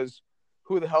Virginia because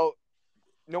who the hell?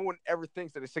 No one ever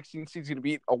thinks that a 16 seed is going to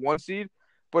beat a 1 seed,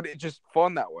 but it's just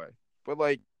fun that way. But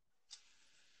 90%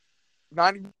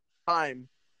 of the time,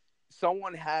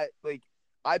 someone had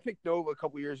I picked Nova a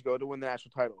couple years ago to win the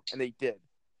national title, and they did.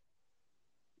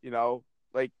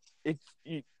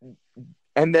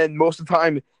 And then most of the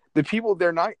time, the people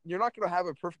you're not going to have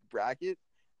a perfect bracket,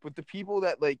 but the people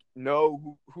that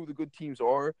know who the good teams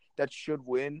are that should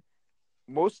win,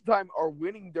 most of the time are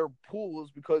winning their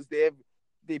pools because they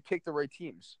pick the right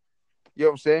teams. You know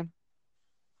what I'm saying?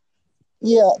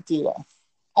 Yeah, dude.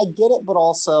 I get it, but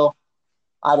also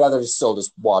I'd rather still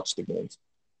just watch the games.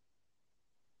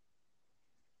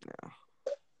 Yeah.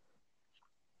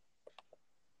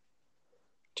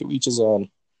 To each his own.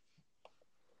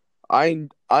 I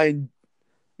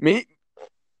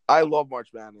love March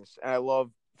Madness, and I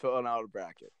love filling out a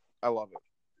bracket. I love it.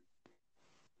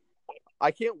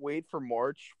 I can't wait for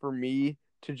March for me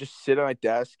to just sit at my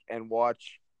desk and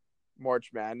watch March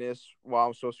Madness while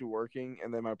I'm supposed to be working,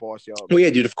 and then my boss yells. Well, yeah,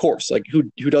 dude, of course. Like, who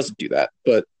doesn't do that?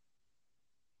 But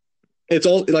it's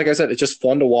all, like I said, it's just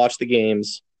fun to watch the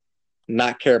games,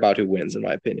 not care about who wins, in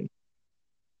my opinion.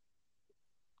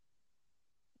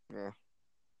 Yeah.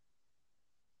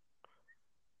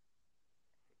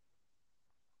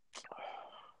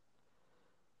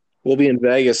 We'll be in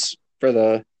Vegas for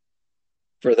the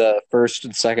first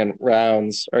and second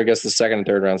rounds, or I guess the second and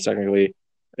third rounds, technically,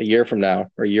 a year from now,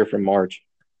 or a year from March.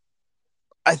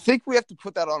 I think we have to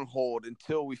put that on hold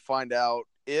until we find out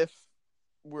if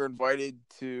we're invited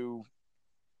to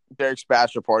Derek's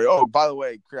bachelor party. Oh, by the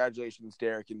way, congratulations,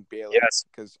 Derek and Bailey. Yes,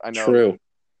 because I know true.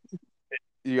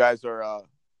 You guys are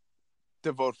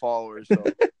devout followers. So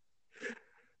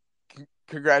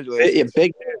congratulations. Yeah,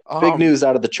 big news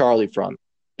out of the Charlie front.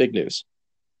 Big news.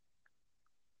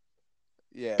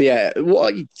 Yeah. But yeah, well,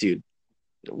 dude,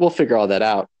 we'll figure all that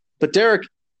out. But Derek,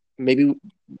 maybe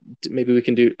we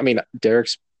can do. I mean,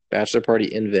 Derek's bachelor party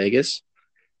in Vegas,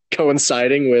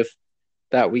 coinciding with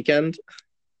that weekend.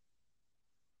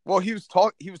 Well, he was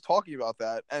talking about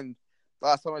that, and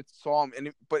last time I saw him,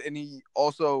 and he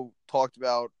also talked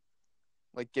about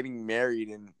like getting married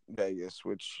in Vegas,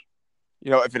 which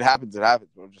if it happens, it happens.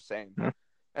 But I'm just saying. Yeah.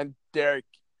 And Derek,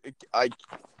 I'm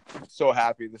so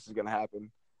happy this is gonna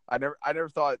happen. I never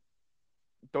thought.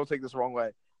 Don't take this the wrong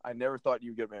way. I never thought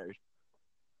you'd get married.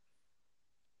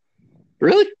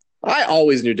 Really? I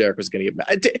always knew Derek was going to get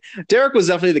married. Derek was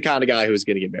definitely the kind of guy who was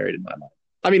going to get married in my mind.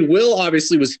 I mean, Will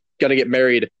obviously was going to get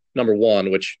married, number one,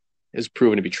 which is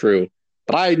proven to be true.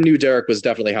 But I knew Derek was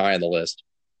definitely high on the list.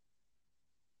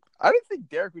 I didn't think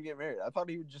Derek would get married. I thought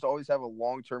he would just always have a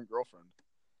long-term girlfriend.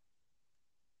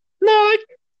 No, I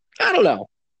don't know.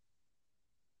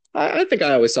 I think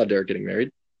I always saw Derek getting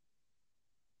married.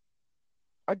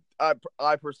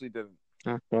 I personally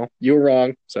didn't. Well, you were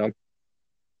wrong, so.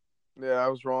 Yeah, I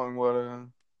was wrong. What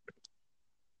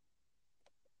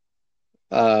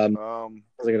what was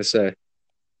I going to say?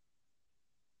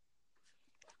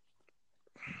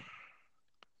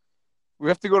 We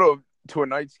have to go to a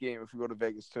Knights game if we go to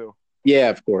Vegas too. Yeah,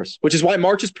 of course. Which is why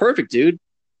March is perfect, dude.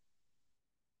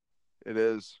 It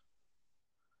is.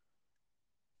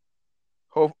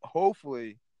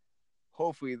 Hopefully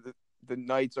the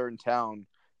Knights are in town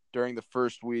during the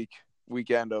first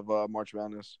weekend of March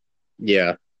Madness.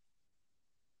 Yeah.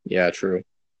 Yeah, true.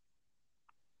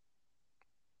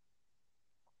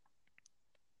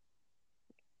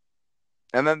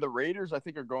 And then the Raiders, I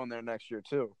think, are going there next year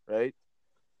too, right?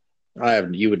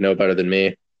 You would know better than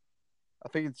me. I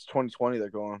think it's 2020 they're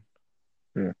going.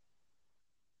 Yeah.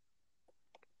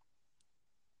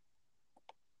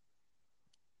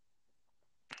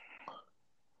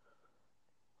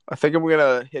 I think I'm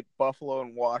gonna hit Buffalo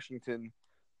and Washington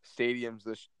stadiums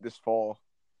this fall.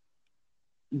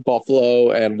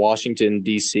 Buffalo and Washington,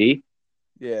 D.C.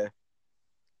 Yeah.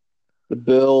 The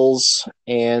Bills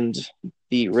and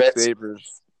the Reds.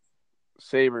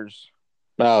 Sabres.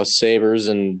 Oh, Sabres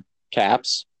and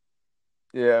Caps.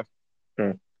 Yeah.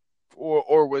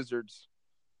 Or Wizards.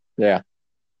 Yeah.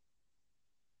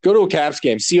 Go to a Caps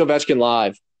game. See Ovechkin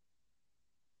live.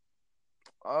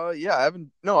 Yeah, I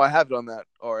haven't. No, I have done that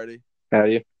already. Have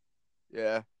you?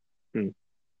 Yeah.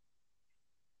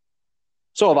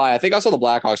 So have I. I think I saw the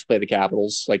Blackhawks play the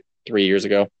Capitals like 3 years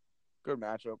ago. Good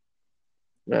matchup.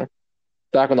 Yeah.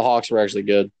 Back when the Hawks were actually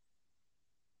good.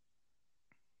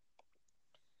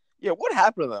 Yeah, what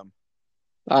happened to them?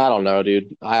 I don't know,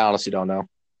 dude. I honestly don't know.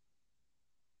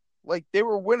 Like, they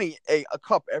were winning a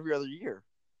cup every other year.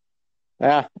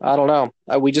 Yeah, I don't know.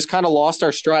 We just kind of lost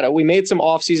our stride. We made some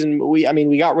offseason.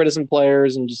 We got rid of some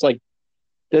players and just like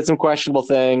did some questionable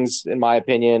things, in my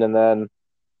opinion. And then,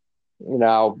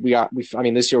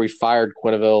 this year we fired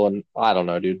Quenneville, and I don't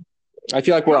know, dude. I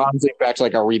feel like we're honestly back to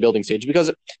like our rebuilding stage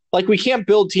because like we can't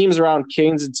build teams around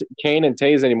Kane and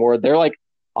Taves anymore. They're like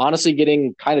honestly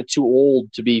getting kind of too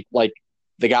old to be like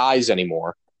the guys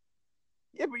anymore.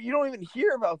 Yeah, but you don't even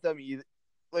hear about them either,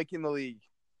 like in the league.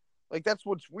 Like that's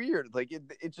what's weird. Like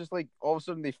it's just like all of a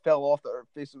sudden they fell off the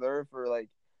face of the earth or like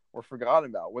were forgotten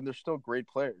about when they're still great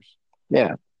players.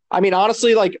 Yeah, I mean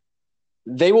honestly, like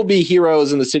they will be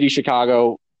heroes in the city of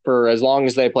Chicago for as long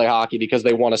as they play hockey because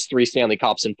they won us 3 Stanley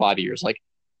Cups in 5 years. Like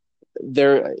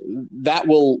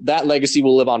that legacy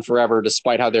will live on forever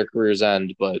despite how their careers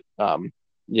end. But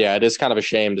yeah, it is kind of a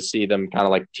shame to see them kind of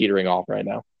like teetering off right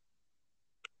now.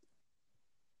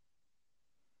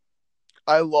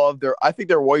 I think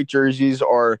their white jerseys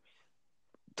are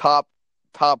top.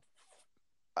 I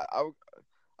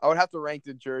would have to rank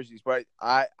the jerseys, but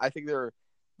I think they're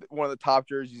one of the top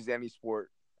jerseys in any sport.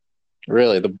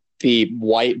 Really, the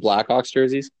white Blackhawks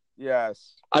jerseys?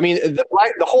 Yes. I mean, the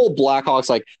whole Blackhawks,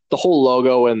 like the whole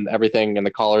logo and everything and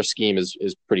the color scheme is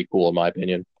pretty cool in my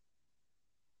opinion.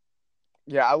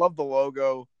 Yeah, I love the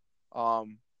logo. But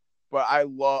I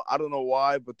don't know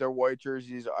why, but their white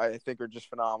jerseys I think are just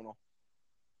phenomenal.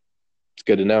 It's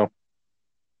good to know.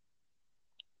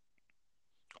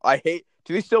 Do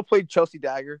they still play Chelsea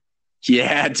Dagger?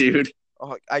 Yeah, dude.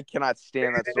 Oh, I cannot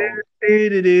stand that song.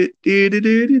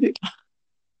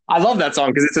 I love that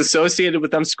song because it's associated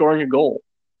with them scoring a goal.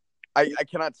 I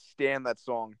cannot stand that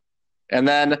song. And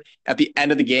then at the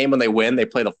end of the game when they win, they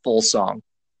play the full song.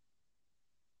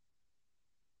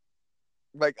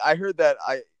 Like I heard that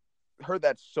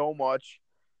so much,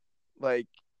 like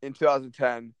in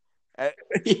 2010. And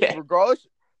yeah.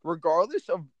 Regardless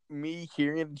of me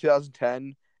hearing it in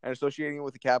 2010 and associating it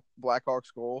with the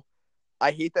Blackhawks goal,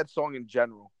 I hate that song in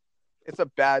general. It's a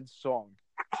bad song.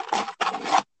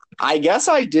 I guess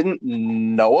I didn't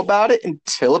know about it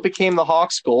until it became the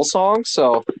Hawks goal song,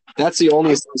 so that's the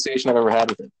only association I've ever had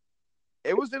with it.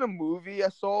 It was in a movie I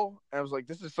saw, and I was like,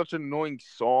 this is such an annoying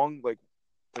song, like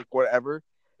whatever.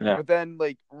 Yeah. But then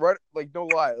no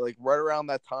lie, like right around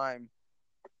that time,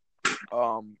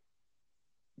 I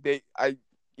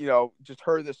just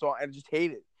heard this song and just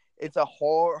hate it. It's a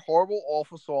horrible,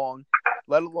 awful song.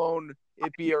 Let alone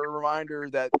it be a reminder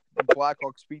that the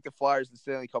Blackhawks beat the Flyers in the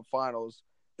Stanley Cup Finals.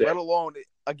 Yeah. Let alone,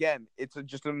 again, it's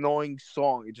just an annoying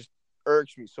song. It just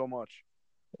irks me so much.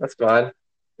 That's fine.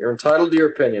 You're entitled to your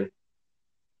opinion.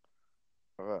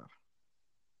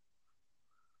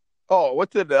 Oh,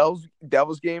 what's the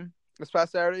Devils game this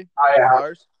past Saturday? Yeah.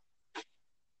 Flyers.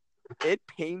 It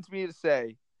pains me to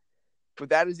say, but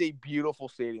that is a beautiful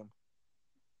stadium.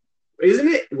 Isn't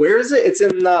it? Where is it? It's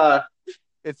in.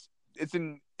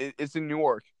 It's in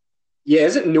Newark. Yeah,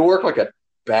 isn't Newark like a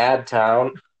bad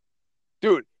town?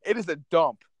 Dude, it is a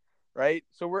dump, right?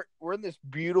 So we're in this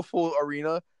beautiful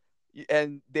arena,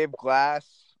 and they have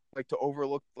glass like to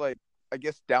overlook like I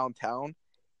guess downtown.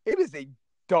 It is a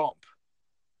dump,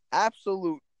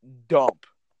 absolute dump.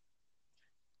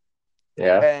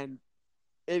 Yeah, and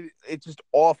it's just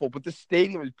awful. But the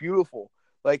stadium is beautiful.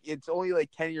 Like it's only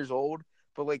like 10 years old,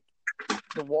 but like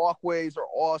the walkways are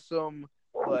awesome.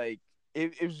 Like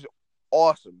it was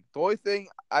awesome. The only thing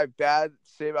I have bad to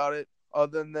say about it,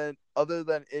 other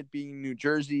than it being New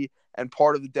Jersey and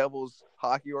part of the Devils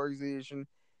hockey organization,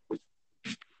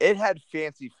 it had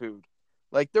fancy food.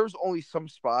 Like there was only some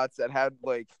spots that had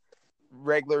like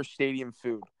regular stadium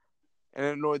food, and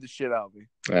it annoyed the shit out of me.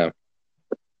 yeah,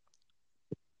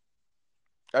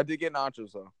 I did get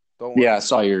nachos though. Don't worry. Yeah, I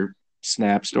saw your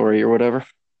Snap story or whatever.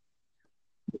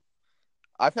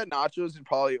 I've had nachos in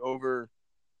probably over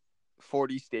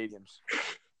 40 stadiums.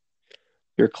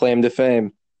 Your claim to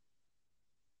fame.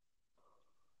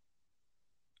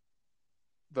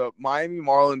 The Miami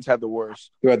Marlins had the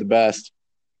worst. Who had the best?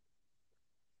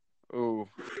 Ooh.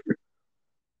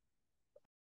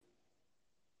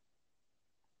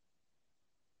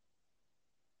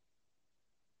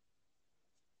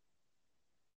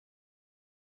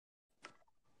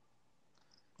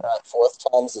 all right. Fourth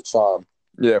time's the charm.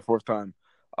 Yeah, fourth time.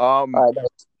 All right.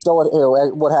 So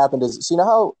what happened is, so you know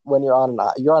how when you're on an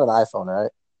iPhone,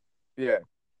 right? Yeah.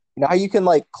 You know how you can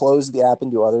like close the app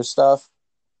and do other stuff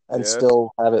and Yeah.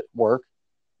 still have it work?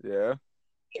 Yeah.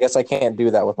 I guess I can't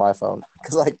do that with my phone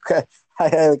because like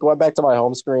I went back to my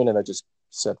home screen and I just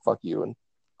said "fuck you" and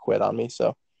quit on me.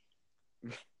 So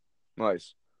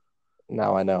Nice.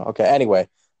 now I know. Okay. Anyway,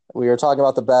 we were talking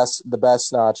about the best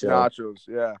nacho. Nachos,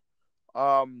 yeah.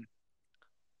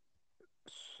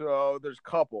 So there's a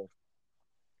couple.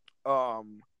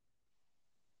 The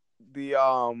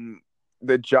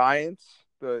Giants,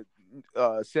 the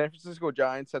San Francisco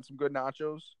Giants had some good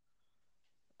nachos.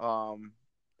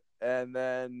 And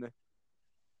then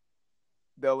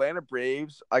the Atlanta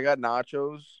Braves, I got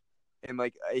nachos in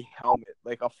like a helmet,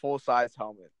 like a full size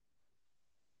helmet,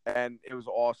 and it was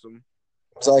awesome.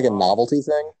 Was that like a novelty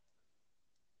thing?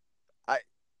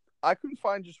 I couldn't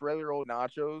find just regular old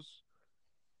nachos,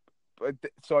 but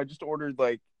so I just ordered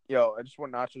I just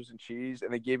want nachos and cheese,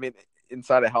 and they gave me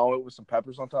inside a helmet with some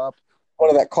peppers on top.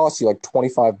 What did that cost you? Like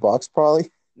 $25,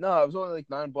 probably. No, it was only like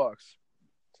 $9.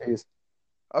 Jeez.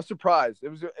 I was surprised. It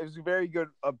was a very good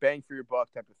bang for your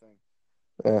buck type of thing.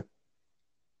 Yeah.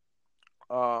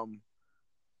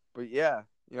 But yeah,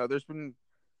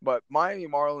 but Miami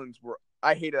Marlins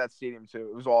I hated that stadium too.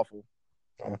 It was awful.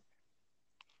 Yeah.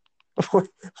 Wait,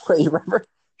 you remember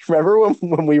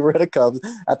when we were at the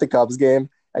Cubs game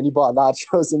and you bought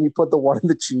nachos and you put the one in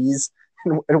the cheese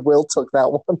and Will took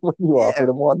that one when you offered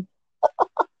him one?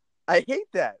 I hate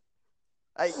that.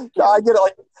 I get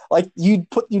it. Like you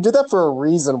did that for a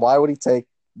reason. Why would he take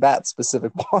that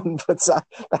specific one? But that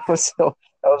was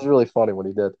really funny when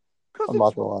he did. I'm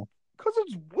not gonna lie. Because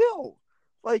it's Will.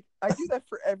 Like I do that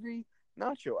for every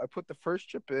nacho. I put the first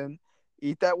chip in,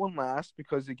 eat that one last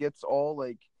because it gets all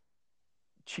like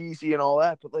cheesy and all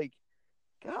that. But like,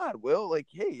 God, Will, like,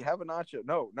 hey, have a nacho.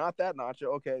 No, not that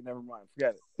nacho. Okay, never mind.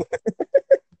 Forget it.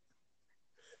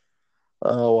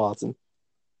 Oh, Watson.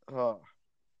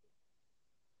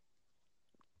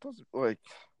 Like,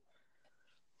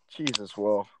 Jesus,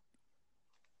 Will.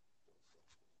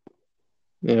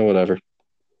 Yeah, whatever.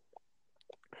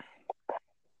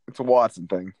 It's a Watson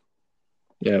thing.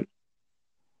 Yeah.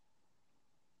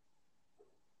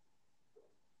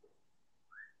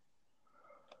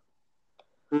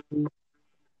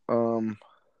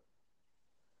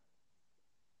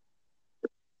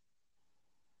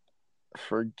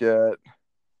 Forget.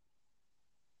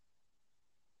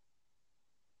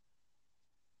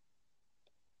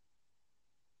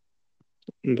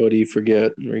 What do you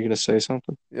forget? Were you gonna say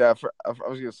something? Yeah, I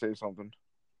was gonna say something.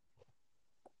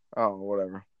 Oh,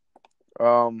 whatever.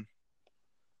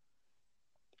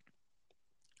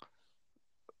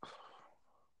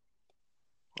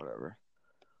 whatever.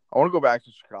 I want to go back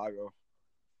to Chicago.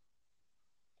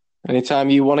 Anytime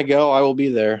you want to go, I will be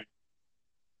there.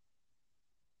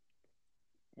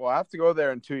 Well, I have to go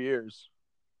there in 2 years.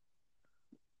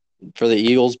 For the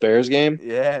Eagles-Bears game?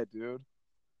 Yeah, dude.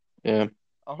 Yeah.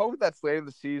 I hope that's late in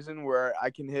the season where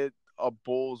I can hit a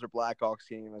Bulls or Blackhawks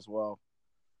game as well.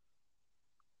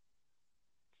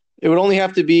 It would only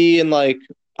have to be in like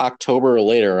October or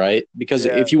later, right? Because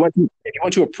Yeah. if you went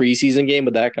to a preseason game,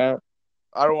 would that count?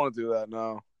 I don't want to do that,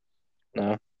 no.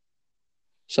 No.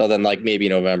 So then like maybe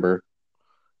November.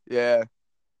 Yeah.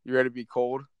 You ready to be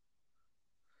cold?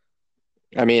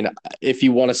 I mean, if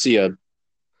you want to see a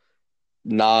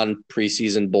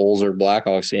non-preseason Bulls or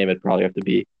Blackhawks game, it'd probably have to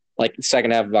be like the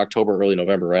second half of October, early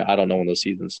November, right? I don't know when those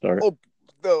seasons start. Oh,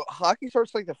 the hockey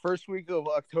starts like the first week of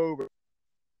October.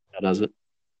 How does it?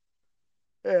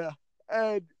 Yeah.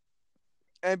 And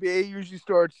NBA usually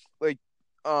starts like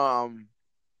around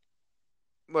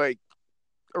the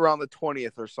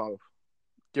 20th or so.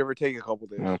 Give or take a couple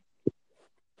days. Yeah.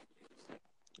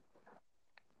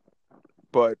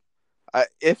 But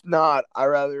if not,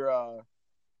 I'm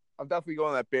definitely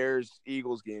going to that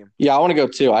Bears-Eagles game. Yeah, I want to go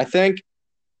too. I think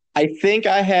I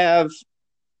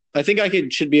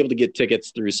should be able to get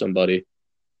tickets through somebody.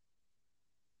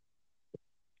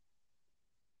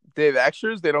 They have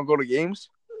extras? They don't go to games?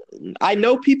 I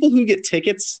know people who get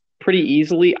tickets pretty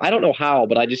easily. I don't know how,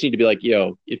 but I just need to be like,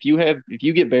 yo, if you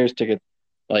get Bears tickets,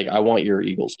 like I want your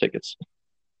Eagles tickets.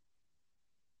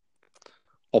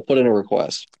 I'll put in a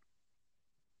request.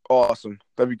 Awesome.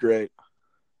 That'd be great.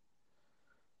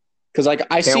 Because like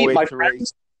I see my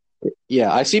friends,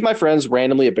 I see my friends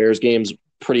randomly at Bears games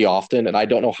pretty often, and I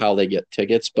don't know how they get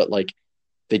tickets, but like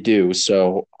they do,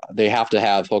 so they have to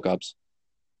have hookups.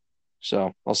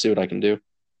 So I'll see what I can do.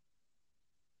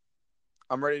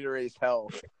 I'm ready to raise hell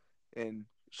in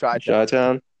Chi-Town.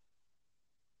 Chi-Town.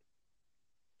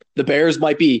 The Bears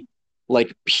might be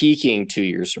like peaking 2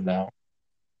 years from now.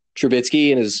 Trubisky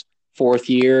in his fourth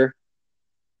year,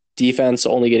 defense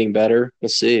only getting better. We'll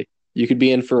see. You could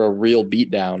be in for a real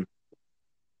beatdown.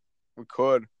 We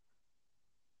could.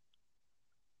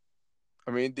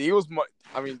 I mean, the Eagles might.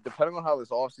 I mean, depending on how this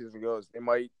offseason goes, they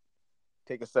might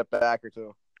take a step back or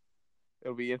two.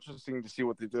 It'll be interesting to see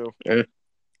what they do. Yeah.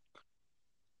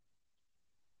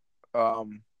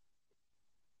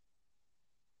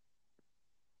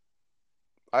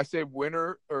 I say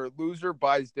winner or loser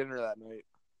buys dinner that night.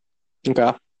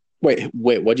 Okay. Wait.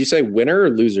 What'd you say? Winner or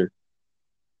loser?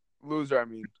 Loser, I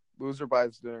mean. Loser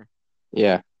buys dinner.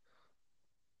 Yeah.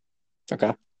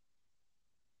 Okay.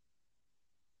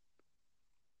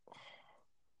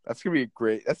 That's gonna be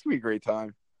great. That's gonna be a great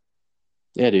time.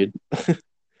 Yeah, dude.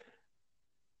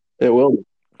 It will.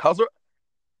 How's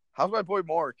my boy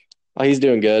Mark? Oh, he's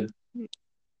doing good.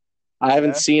 I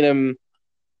haven't seen him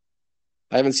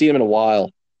in a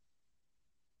while.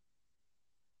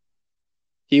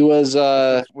 He was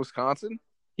Wisconsin?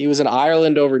 He was in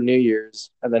Ireland over New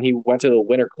Year's, and then he went to the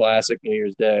Winter Classic New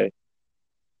Year's Day.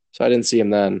 So I didn't see him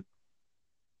then.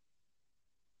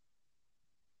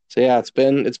 So yeah, it's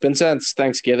been since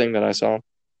Thanksgiving that I saw him.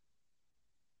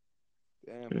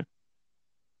 Damn. Yeah.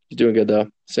 He's doing good though.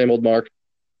 Same old Mark.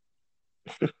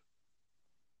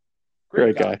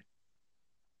 Great guy.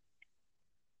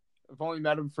 I've only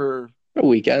met him for a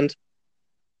weekend.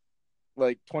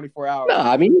 Like 24 hours. No,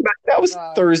 I mean that was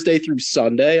Thursday through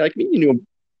Sunday. Like, you knew him.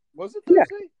 Was it Thursday?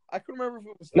 Yeah. I couldn't remember if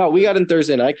it was Thursday. No, we got in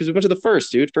Thursday night because we went to the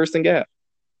first and Gap.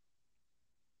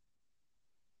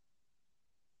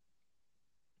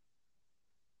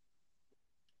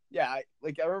 Yeah, I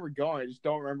remember going. I just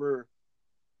don't remember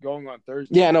going on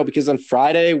Thursday. Yeah, no, because on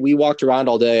Friday we walked around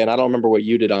all day, and I don't remember what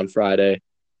you did on Friday.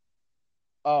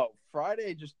 Oh,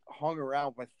 Friday just hung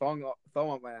around with my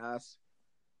thumb up my ass,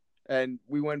 and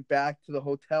we went back to the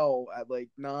hotel at like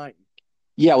 9.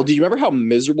 Yeah, well, do you remember how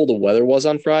miserable the weather was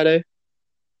on Friday?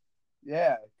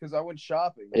 Yeah, because I went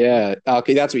shopping. Yeah,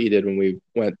 okay, that's what you did when we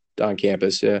went on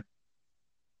campus. Yeah,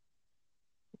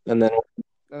 and then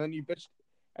you bitched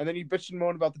and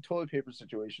moaned about the toilet paper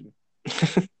situation.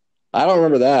 I don't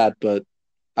remember that, but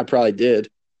I probably did.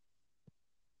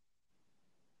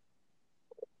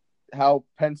 How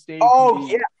Penn State? Oh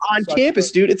yeah, on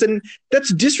campus, dude.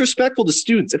 That's disrespectful to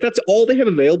students. If that's all they have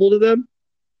available to them,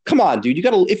 come on, dude. You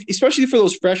gotta, especially for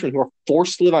those freshmen who are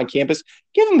forced to live on campus,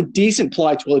 give them a decent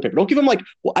ply toilet paper. Don't give them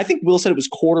I think Will said it was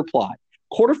quarter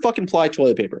fucking ply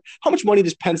toilet paper. How much money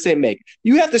does Penn State make?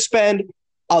 You have to spend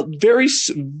a very,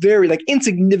 very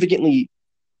insignificantly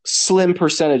slim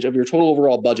percentage of your total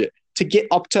overall budget to get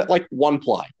up to one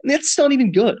ply, and that's not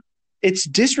even good. It's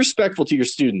disrespectful to your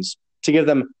students to give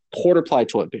them quarter ply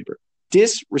toilet paper.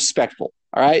 Disrespectful.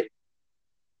 All right.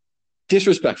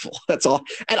 disrespectful. That's all.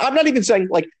 And I'm not even saying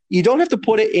like you don't have to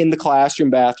put it in the classroom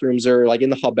bathrooms or like in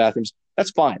the hub bathrooms.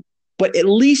 That's fine. But at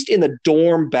least in the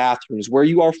dorm bathrooms where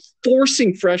you are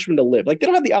forcing freshmen to live, like they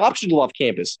don't have the option to live off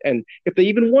campus. And if they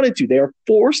even wanted to, they are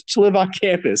forced to live on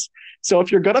campus. So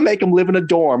if you're going to make them live in a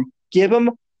dorm, give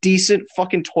them decent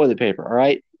fucking toilet paper. All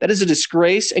right. That is a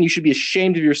disgrace. And you should be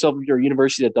ashamed of yourself if you're a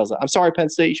university that does that. I'm sorry, Penn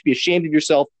State. You should be ashamed of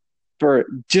yourself for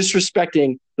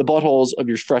disrespecting the buttholes of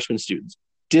your freshman students.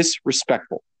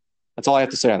 Disrespectful. That's all I have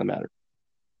to say on the matter.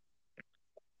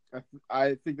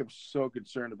 I think I'm so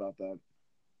concerned about that.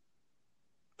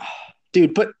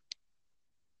 Dude, but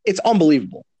it's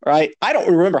unbelievable, right? I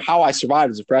don't remember how I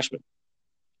survived as a freshman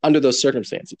under those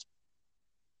circumstances.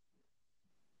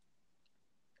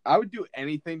 I would do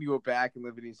anything to go back and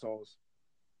live in these halls.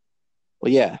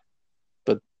 Well, yeah,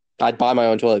 but I'd buy my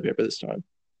own toilet paper this time.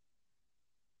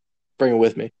 Bring it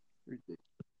with me.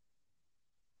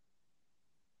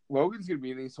 Logan's going to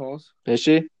be in these halls. Is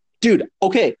she? Dude,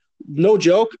 okay, no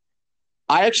joke.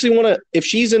 I actually want to, if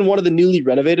she's in one of the newly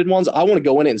renovated ones, I want to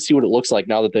go in it and see what it looks like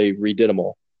now that they redid them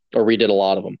all, or redid a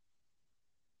lot of them.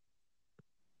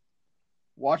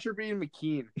 Watch her be in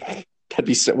McKean. That'd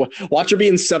be so, watch her be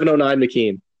in 709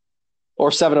 McKean.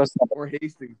 Or 707. Or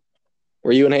Hastings.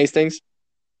 Were you in Hastings?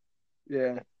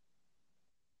 Yeah.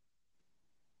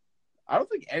 I don't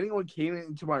think anyone came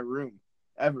into my room,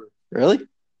 ever. Really?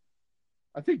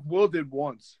 I think Will did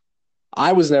once.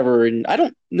 I was never in, I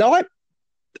don't know,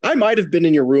 I might have been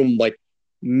in your room like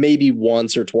maybe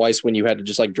once or twice when you had to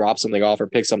just like drop something off or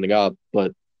pick something up,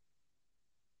 but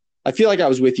I feel like I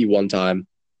was with you one time.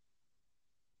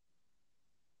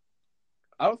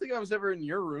 I don't think I was ever in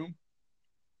your room.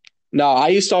 No, I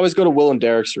used to always go to Will and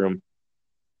Derek's room.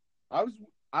 I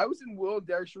was in Will and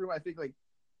Derek's room, I think, like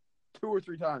 2 or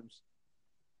 3 times.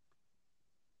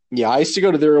 Yeah, I used to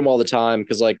go to their room all the time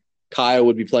because like Kyle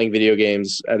would be playing video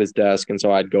games at his desk, and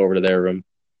so I'd go over to their room.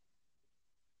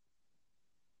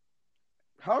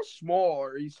 How small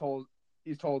are East Hall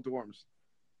dorms?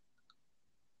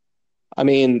 I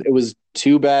mean, it was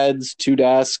 2 beds, 2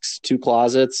 desks, 2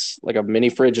 closets, like a mini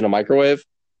fridge and a microwave.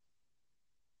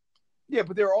 Yeah,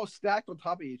 but they're all stacked on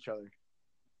top of each other.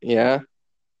 Yeah.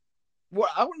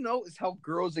 What I want to know is how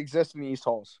girls exist in East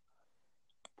Halls.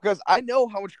 Because I know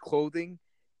how much clothing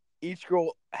each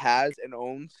girl has and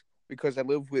owns because I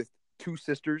live with 2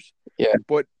 sisters. Yeah.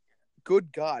 But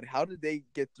good God, how did they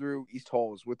get through East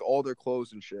Halls with all their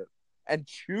clothes and shit? And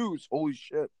shoes, holy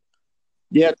shit.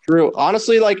 Yeah, true.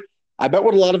 Honestly, like, I bet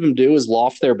what a lot of them do is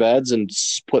loft their beds and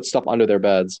put stuff under their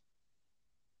beds.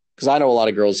 Because I know a lot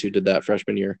of girls who did that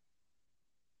freshman year.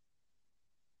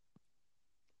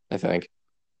 I think.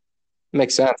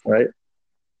 Makes sense, right?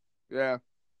 Yeah.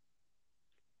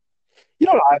 You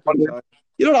know what I wonder?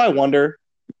 You know what I wonder?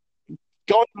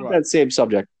 Going on that same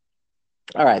subject.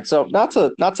 All right, so not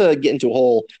to get into a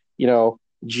whole,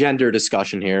 gender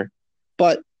discussion here,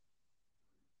 but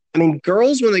I mean,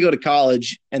 girls when they go to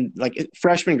college and like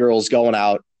freshman girls going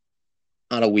out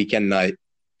on a weekend night,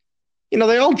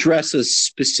 they all dress a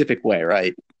specific way,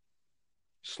 right?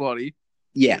 Slutty.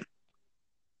 Yeah.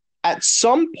 At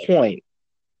some point,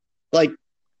 like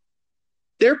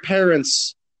their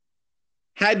parents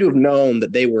had to have known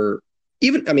that they were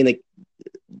like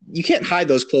you can't hide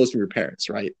those clothes from your parents,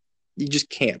 right? You just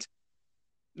can't.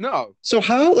 No. So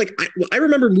how, like, I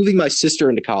remember moving my sister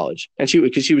into college, and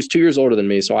because she was 2 years older than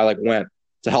me, so I like went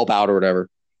to help out or whatever,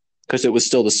 because it was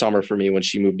still the summer for me when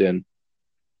she moved in.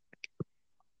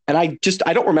 And I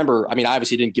don't remember. I mean, I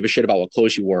obviously didn't give a shit about what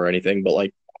clothes she wore or anything, but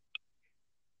like,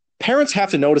 parents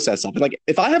have to notice that stuff. And like,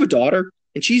 if I have a daughter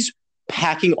and she's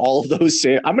packing all of those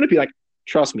in, I'm gonna be like,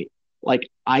 trust me, like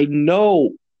I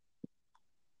know.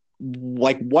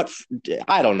 Like what?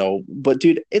 I don't know, but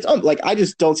dude, it's like I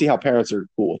just don't see how parents are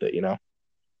cool with it.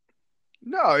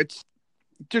 No, it's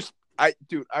just I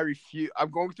refuse.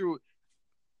 I'm going through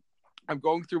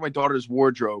my daughter's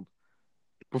wardrobe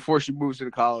before she moves into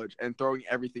college and throwing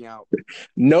everything out.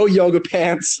 No yoga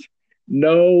pants,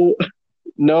 no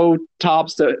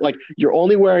tops. Like you're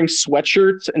only wearing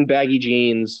sweatshirts and baggy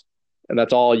jeans, and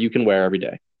that's all you can wear every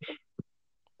day.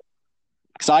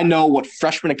 Because I know what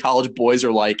freshmen and college boys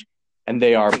are like. And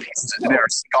they are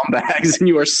scumbags, and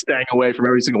you are staying away from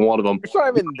every single one of them. It's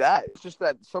not even that. It's just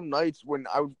that some nights when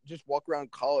I would just walk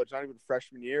around college, not even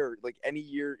freshman year, like any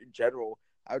year in general,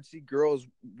 I would see girls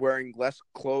wearing less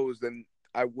clothes than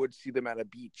I would see them at a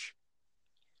beach.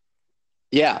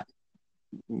 Yeah.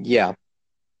 Yeah.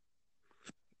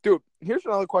 Dude, here's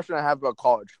another question I have about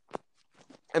college.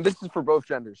 And this is for both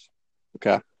genders.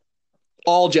 Okay.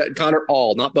 Connor,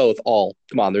 all, not both, all.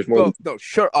 Come on, there's more. No,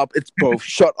 shut up. It's both.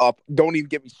 Shut up. Don't even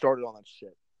get me started on that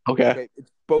shit. Okay.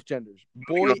 It's both genders,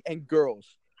 boy and girls.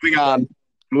 Moving on.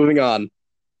 Moving on.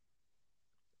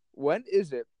 When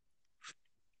is it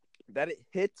that it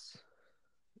hits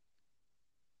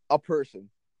a person,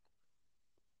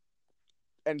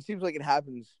 and it seems like it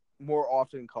happens more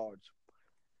often in college,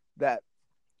 that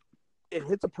it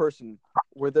hits a person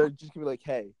where they're just gonna be like,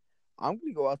 hey, I'm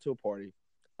gonna go out to a party,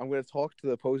 I'm gonna talk to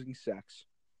the opposing sex,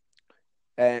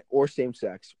 or same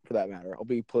sex for that matter, I'll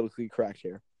be politically correct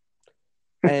here,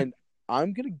 and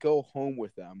I'm gonna go home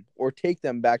with them or take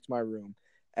them back to my room,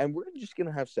 and we're just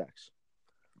gonna have sex.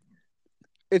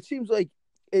 It seems like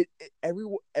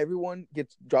everyone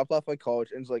gets dropped off at college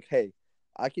and is like, hey,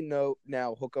 I can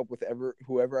now hook up with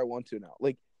whoever I want to now.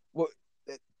 Like, what?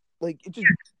 Like, it just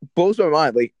blows my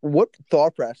mind. Like, what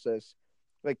thought process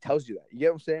tells you that? You get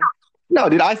what I'm saying? No,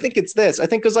 dude, I think it's this. I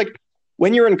think because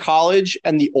when you're in college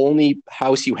and the only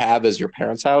house you have is your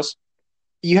parents' house,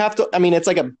 you have to. I mean, it's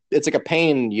like a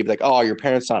pain. You'd be like, oh, your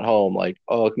parents not home. Like,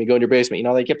 oh, can we go in your basement? You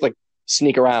have to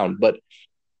sneak around. But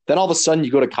then all of a sudden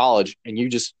you go to college and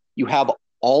you have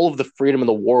all of the freedom in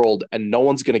the world and no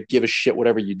one's going to give a shit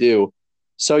whatever you do.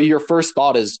 So your first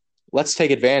thought is, let's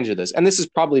take advantage of this. And this is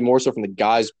probably more so from the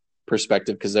guys'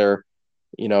 perspective because they're,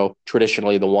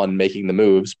 traditionally the one making the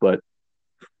moves. But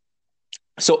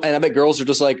and I bet girls are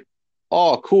just like,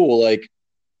 oh, cool. Like,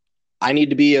 I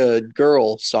need to be a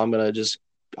girl. So I'm going to just,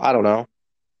 I don't know.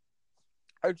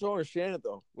 I don't understand it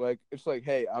though. Like, it's like,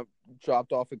 hey, I'm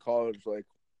dropped off in college. Like,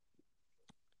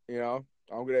 I'm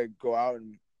going to go out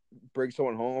and bring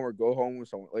someone home or go home with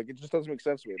someone. Like, it just doesn't make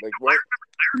sense to me. Like, what?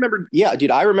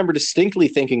 I remember distinctly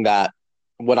thinking that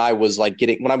when I was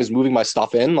when I was moving my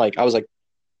stuff in, I was like,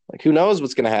 who knows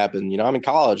what's going to happen? I'm in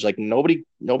college. Like,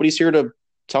 nobody's here to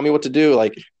tell me what to do.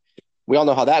 Like, we all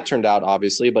know how that turned out,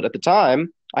 obviously. But at the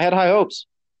time, I had high hopes.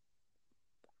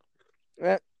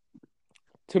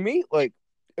 To me, it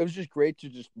was just great to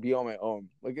just be on my own.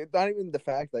 Like, it's not even the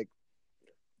fact,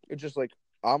 it's just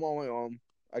I'm on my own.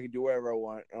 I can do whatever I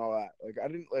want and all that. Like, I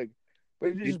didn't but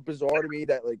it's just bizarre to me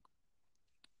that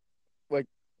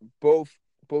both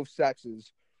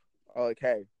sexes are like,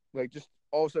 hey, just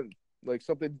all of a sudden,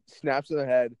 something snaps in the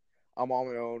head. I'm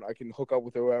on my own. I can hook up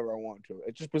with whoever I want to.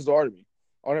 It's just bizarre to me.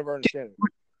 I'll never understand it.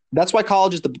 That's why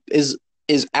college is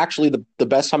actually the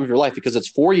best time of your life, because it's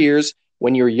 4 years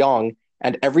when you're young,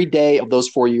 and every day of those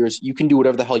 4 years you can do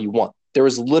whatever the hell you want. There are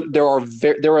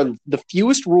the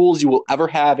fewest rules you will ever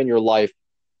have in your life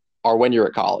are when you're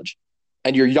at college,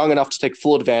 and you're young enough to take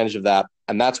full advantage of that,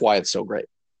 and that's why it's so great.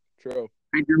 True.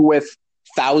 You're with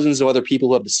thousands of other people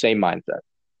who have the same mindset.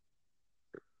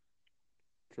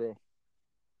 True.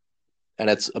 And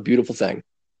it's a beautiful thing.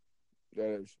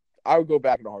 That is. I would go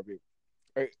back in a heartbeat.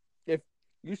 If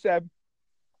you said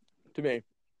to me,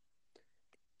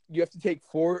 you have to take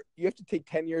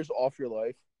 10 years off your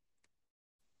life.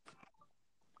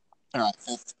 All right,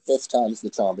 fifth time's the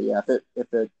charm. But yeah,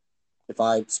 if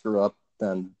I screw up,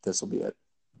 then this will be it.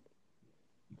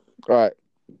 All right.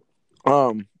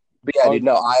 But yeah, dude,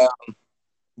 no,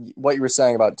 what you were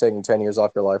saying about taking 10 years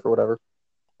off your life or whatever.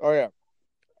 Oh yeah.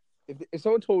 If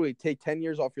someone told me take 10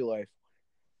 years off your life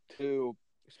to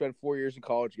spend 4 years in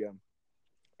college again,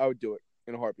 I would do it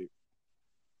in a heartbeat.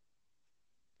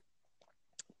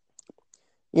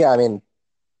 Yeah, I mean,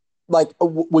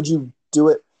 would you do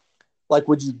it?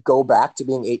 Would you go back to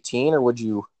being 18, or would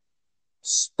you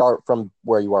start from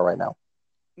where you are right now?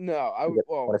 No, I would.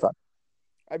 Well, 25.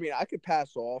 I mean, I could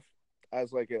pass off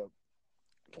as a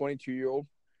 22-year-old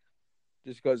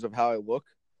just because of how I look.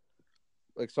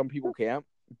 Some people can't,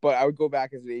 but I would go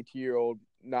back as an 18-year-old,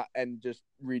 and just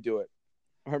redo it,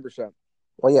 100%.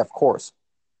 Well, yeah, of course.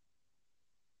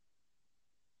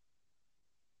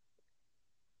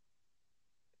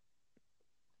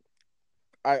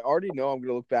 I already know I'm going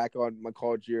to look back on my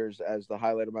college years as the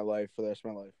highlight of my life for the rest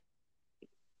of my life.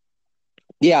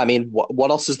 Yeah, I mean, what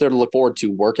else is there to look forward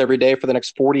to? Work every day for the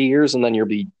next 40 years, and then you'll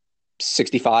be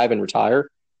 65 and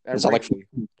retire? And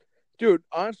dude,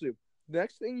 honestly, the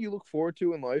next thing you look forward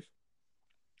to in life,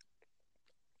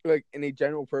 in a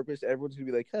general purpose, everyone's going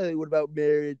to be like, hey, what about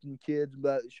marriage and kids?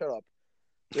 Shut up.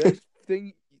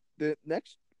 The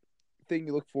next thing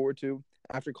you look forward to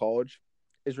after college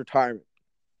is retirement.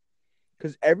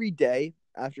 Because every day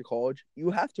after college, you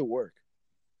have to work.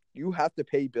 You have to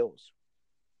pay bills.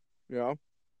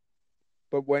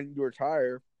 But when you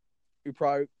retire, you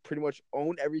probably pretty much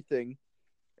own everything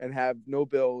and have no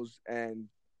bills, and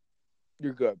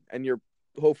you're good. And you're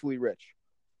hopefully rich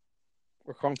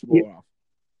or comfortable enough.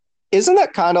 Isn't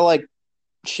that kind of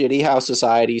shitty how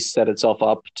society set itself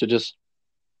up to just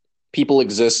people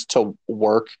exist to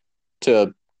work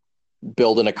to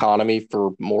build an economy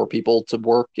for more people to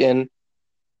work in?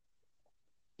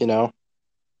 You know,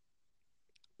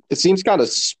 it seems kind of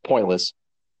pointless.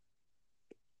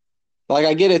 Like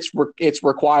I get it's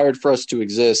required for us to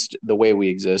exist the way we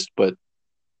exist, but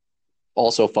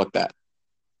also fuck that.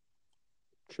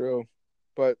 True.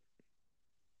 But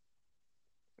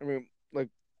I mean, like,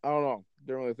 I don't know.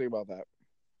 Don't really think about that.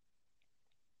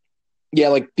 Yeah,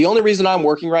 like the only reason I'm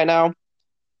working right now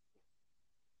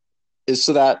is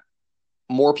so that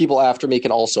more people after me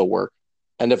can also work.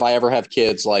 And if I ever have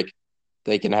kids, like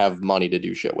they can have money to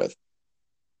do shit with.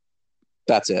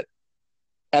 That's it.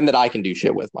 And that I can do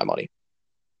shit with my money.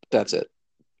 That's it.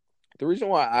 The reason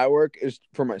why I work is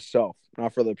for myself,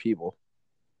 not for other people.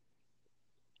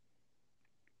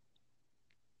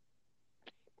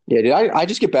 Yeah, dude, I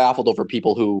just get baffled over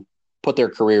people who put their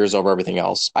careers over everything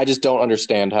else. I just don't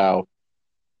understand how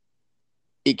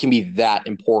it can be that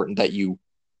important that you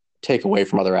take away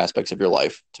from other aspects of your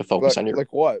life to focus on your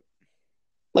Like what?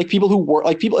 like people who work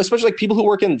like people especially like people who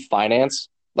work in finance.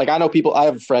 Like I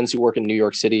have friends who work in New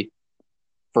York City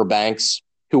for banks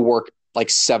who work like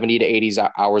 70 to 80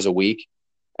 hours a week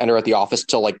and are at the office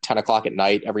till like 10 o'clock at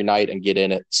night every night and get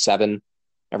in at 7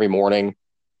 every morning.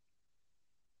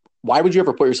 Why would you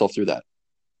ever put yourself through that?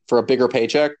 For a bigger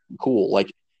paycheck? Cool.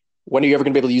 Like, when are you ever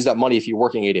going to be able to use that money if you're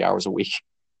working 80 hours a week?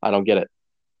 I don't get it.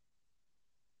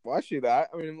 Well, I see that.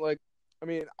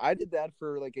 I did that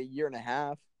for like a year and a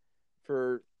half.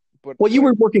 Well, you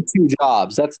were working 2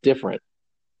 jobs. That's different.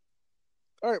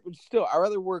 All right, but still, I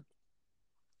rather work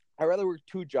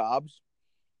 2 jobs,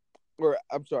 or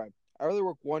I'm sorry, I rather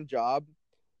work one job,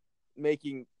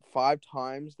 making 5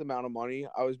 times the amount of money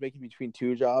I was making between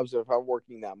 2 jobs if I'm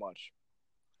working that much.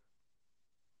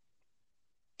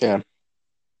 Yeah.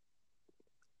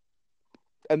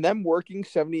 And them working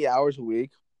 70 hours a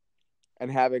week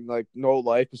and having like no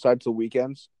life besides the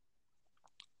weekends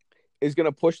is going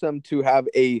to push them to have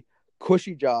a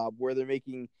cushy job where they're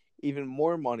making even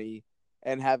more money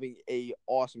and having a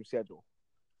awesome schedule.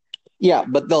 Yeah,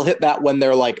 but they'll hit that when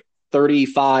they're like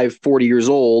 35, 40 years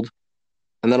old.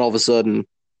 And then all of a sudden,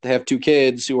 they have 2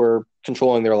 kids who are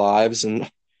controlling their lives. And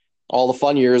all the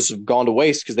fun years have gone to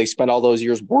waste because they spent all those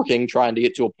years working, trying to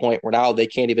get to a point where now they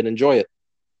can't even enjoy it.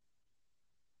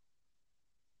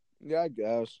 Yeah, I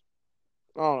guess.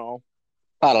 I don't know.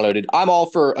 I don't know, dude. I'm all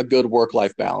for a good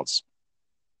work-life balance.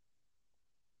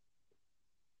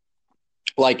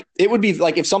 Like it would be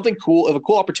like if a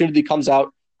cool opportunity comes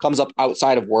up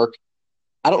outside of work.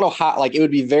 I don't know how. Like it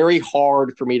would be very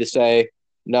hard for me to say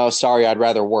no. Sorry, I'd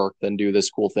rather work than do this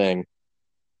cool thing.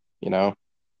 You know.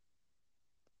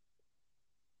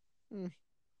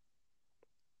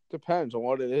 Depends on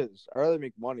what it is. I rather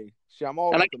make money. See, I'm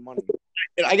all And about the money.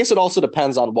 I guess it also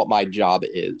depends on what my job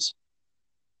is.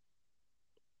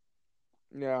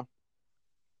 Yeah.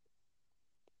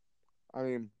 I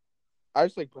mean, I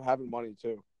just like having money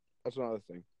too. That's another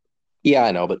thing. Yeah,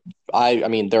 I know, but I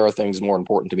mean, there are things more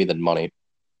important to me than money.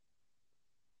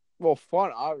 Well,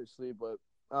 fun, obviously, but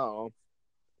I don't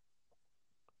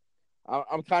know.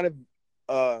 I'm kind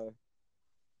of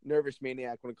nervous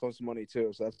maniac when it comes to money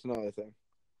too, so that's another thing.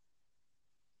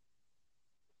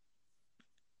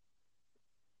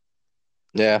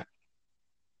 Yeah,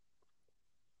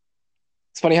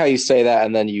 it's funny how you say that,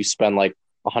 and then you spend like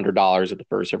 $100 at the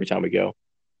first every time we go.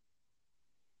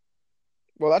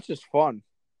 Well, that's just fun.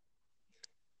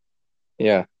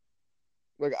 Yeah,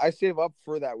 Like I save up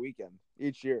for that weekend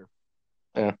each year,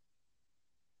 yeah,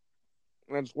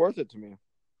 and it's worth it to me.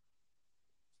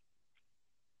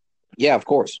 yeah. Of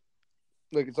course.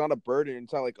 Like it's not a burden.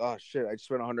 It's not like, oh shit, I just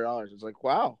spent $100. It's like,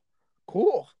 wow,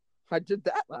 cool. I did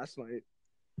that last night.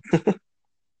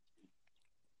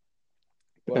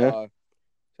 But Yeah,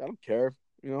 I don't care.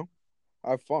 I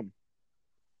have fun.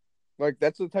 Like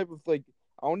that's the type of like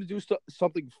I want to do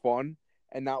something fun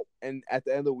and at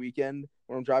the end of the weekend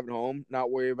when I'm driving home, not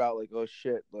worry about like, oh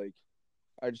shit, like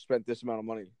I just spent this amount of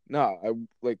money. No, I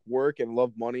like work and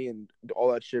love money and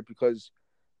all that shit because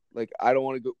like I don't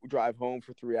want to go drive home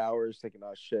for 3 hours thinking,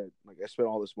 oh shit, like I spent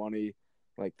all this money,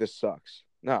 like this sucks.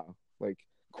 No, like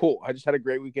cool. I just had a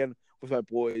great weekend with my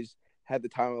boys, had the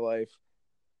time of life.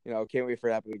 Can't wait for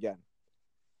it to happen again.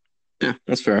 yeah.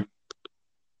 That's fair.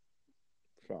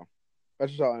 So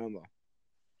that's just how I am though.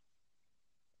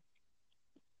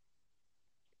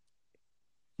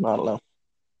 I don't know.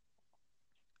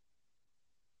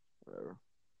 Whatever.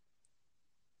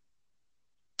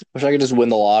 Wish I could just win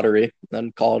the lottery,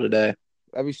 then call it a day.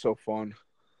 That'd be so fun.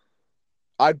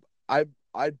 I'd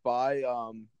buy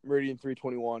Meridian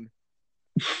 321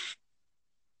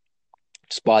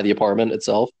 Just buy the apartment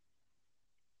itself.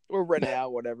 or rent it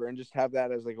out, whatever, and just have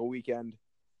that as like a weekend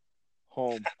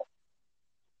home.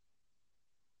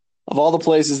 Of all the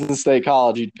places in State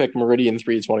College, you'd pick Meridian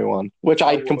 321, which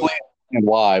I I would. completely understand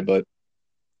why, but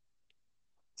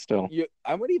still.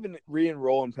 I might even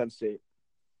re-enroll in Penn State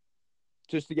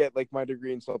just to get like my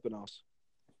degree in something else,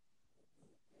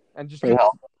 and just For the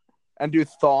hell. do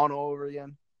Thon all over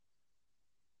again.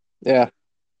 Yeah.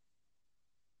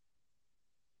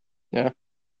 Yeah.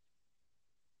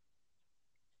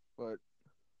 But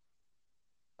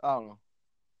I don't know.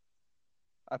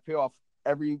 I pay off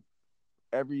every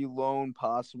loan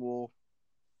possible.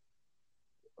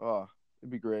 Oh,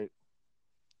 it'd be great.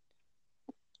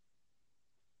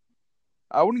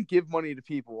 I wouldn't give money to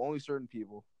people, only certain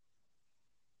people.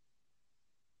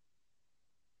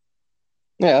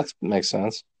 Yeah, that makes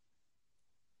sense.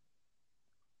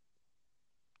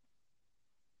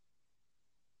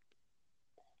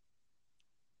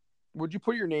 Would you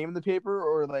put your name in the paper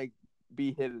or like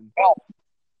be hidden?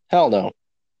 Hell no.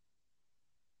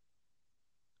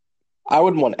 I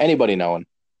wouldn't want anybody knowing.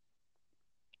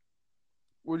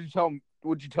 Would you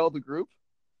tell the group?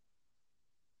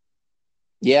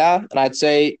 Yeah, and I'd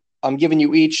say I'm giving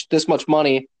you each this much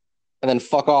money, and then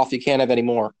fuck off. You can't have any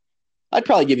more. I'd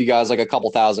probably give you guys like a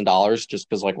couple $1,000 just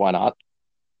because, like, why not?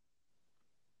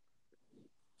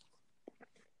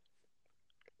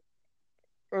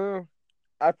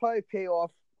 I'd probably pay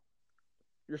off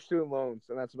your student loans,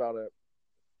 and that's about it.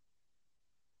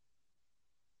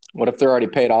 What if they're already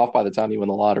paid off by the time you win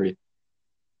the lottery?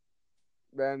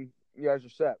 Then you guys are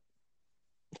set.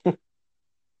 All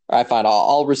right, fine.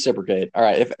 I'll reciprocate. All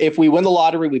right, if we win the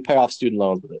lottery, we pay off student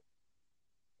loans with it,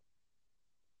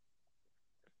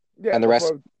 Yeah, and the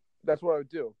rest. That's what I would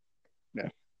do. Yeah.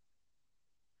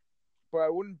 But I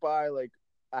wouldn't buy like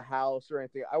a house or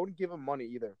anything. I wouldn't give them money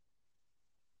either.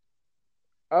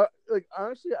 Like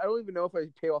honestly, I don't even know if I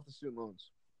pay off the student loans.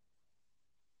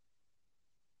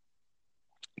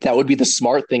 That would be the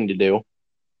smart thing to do.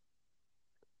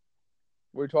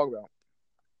 What are you talking about?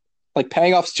 Like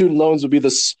paying off student loans would be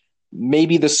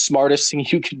maybe the smartest thing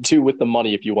you could do with the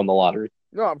money if you won the lottery.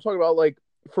 No, I'm talking about like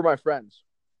for my friends.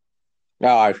 Oh,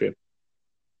 I see.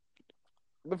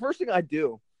 The first thing I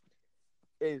do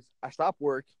is I stop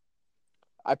work.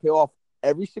 I pay off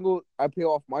I pay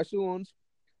off my student loans,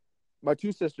 my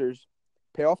two sisters,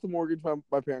 pay off the mortgage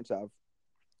my parents have.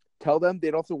 Tell them they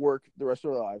don't have to work the rest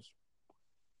of their lives.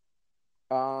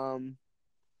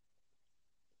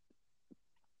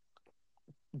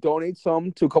 Donate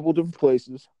some to a couple different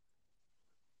places.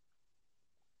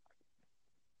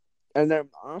 And then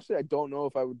honestly, I don't know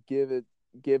if I would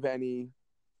give any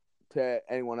to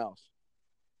anyone else.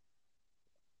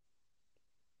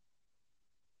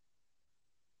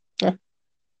 Yeah.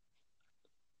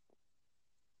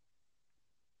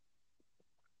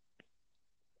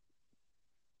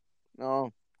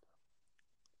 No.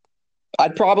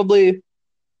 I'd probably,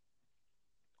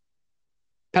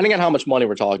 depending on how much money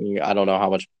we're talking, I don't know how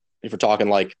much, if we're talking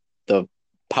like the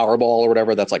Powerball or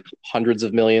whatever, that's like hundreds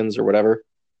of millions or whatever.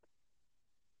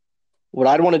 What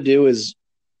I'd want to do is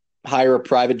hire a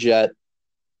private jet,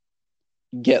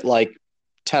 get like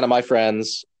 10 of my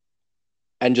friends,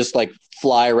 and just like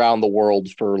fly around the world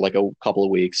for like a couple of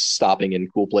weeks, stopping in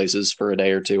cool places for a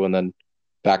day or two, and then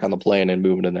back on the plane and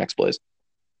moving to the next place.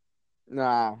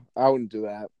 Nah, I wouldn't do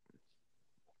that.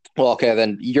 Well, okay,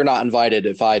 then you're not invited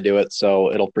if I do it,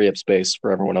 so it'll free up space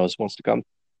for everyone else who wants to come.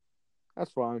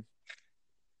 That's fine.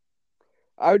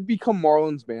 I would become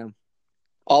Marlins man.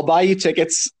 I'll buy you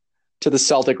tickets to the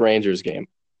Celtic Rangers game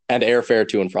and airfare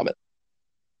to and from it.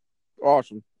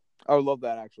 Awesome. I would love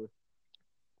that actually.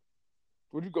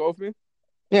 Would you go with me?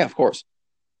 Yeah, of course.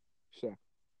 Sure.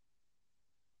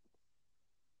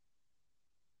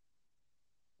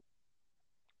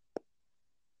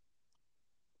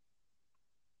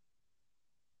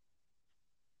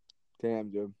 Damn,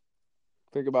 dude.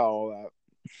 Think about all that.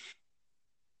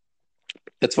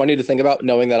 It's funny to think about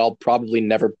knowing that I'll probably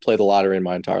never play the lottery in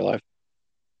my entire life.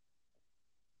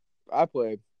 I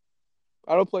played.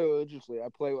 I don't play religiously. I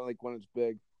play like when it's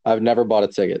big. I've never bought a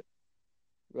ticket.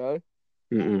 Really?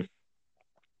 Mm-mm.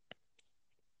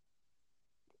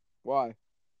 Why?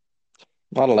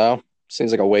 I don't know.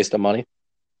 Seems like a waste of money.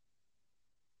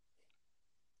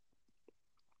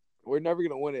 We're never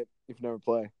gonna win it if you never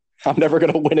play. I'm never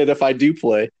going to win it if I do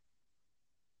play.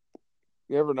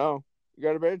 You never know. You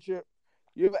got a better chance.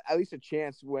 You have at least a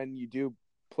chance when you do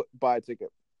buy a ticket.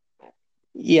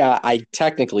 Yeah, I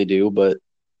technically do, but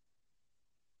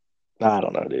I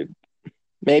don't know, dude.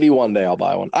 Maybe one day I'll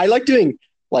buy one. I like doing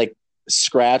like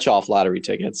scratch off lottery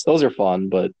tickets. Those are fun,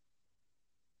 but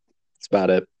that's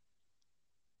about it.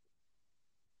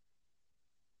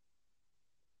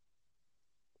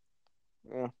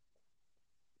 Yeah.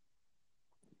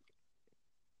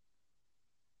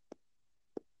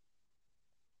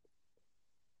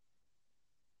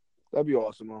 That'd be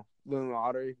awesome, though. Winning the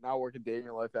lottery, not work a day in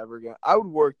your life ever again. I would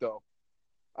work though.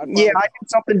 Yeah, I need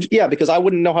something. Yeah, because I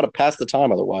wouldn't know how to pass the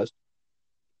time otherwise.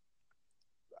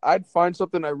 I'd find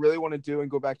something I really want to do and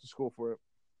go back to school for it.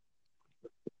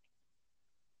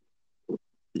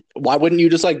 Why wouldn't you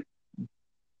just like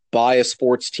buy a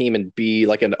sports team and be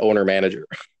like an owner manager?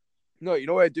 No, you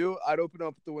know what I'd do? I'd open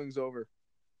up the Wings Over.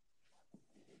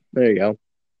 There you go.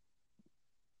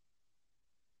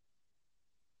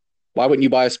 Why wouldn't you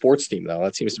buy a sports team though?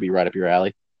 That seems to be right up your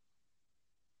alley.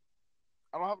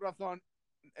 I don't have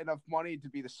enough money to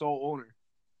be the sole owner.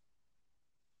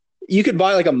 You could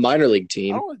buy like a minor league I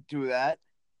team. don't want to do that.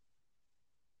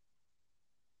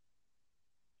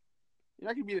 You're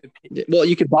not gonna be the. Well,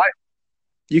 you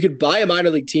could buy a minor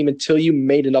league team until you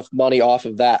made enough money off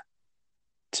of that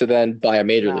to then buy a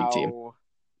major league team. No.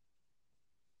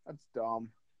 That's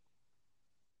dumb.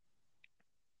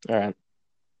 All right.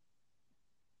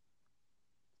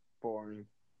 Boring.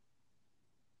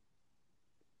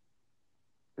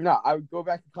 No, I would go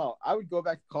back to college. I would go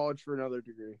back to college for another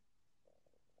degree.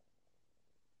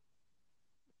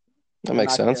 That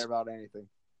makes not sense. Care about anything.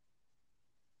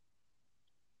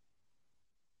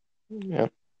 Yeah.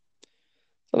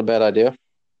 It's not a bad idea.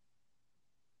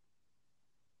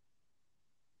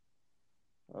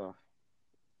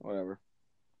 Whatever.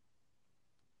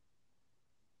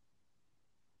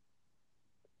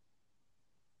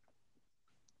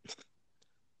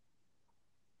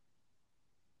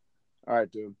 All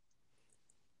right, dude.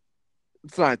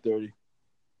 It's 9:30.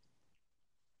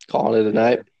 Calling it a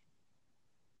night.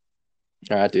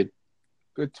 All right, dude.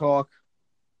 Good talk.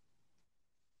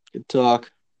 Good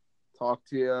talk. Talk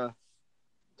to you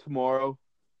tomorrow.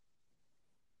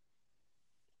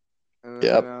 And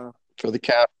Yep. For the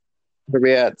cap. Where are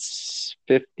we at?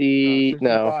 50?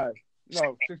 No. 65.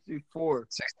 No, 64.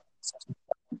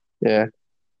 Yeah.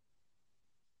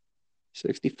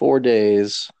 64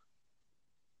 days.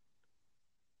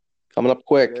 Coming up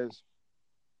quick. It is.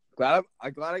 I'm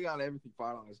glad I got everything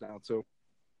finalized now too.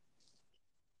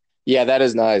 Yeah, that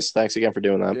is nice. Thanks again for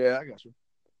doing that. Yeah, I got you.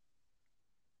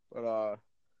 But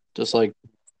just like how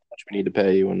much we need to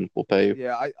pay you, and we'll pay you.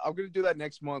 Yeah, I'm gonna do that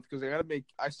next month because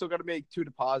I still gotta make 2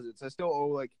 deposits. I still owe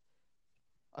like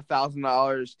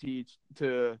 $1,000 to each,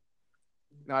 to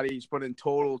not each, but in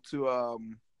total to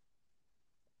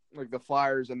like the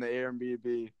Flyers and the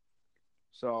Airbnb.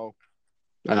 So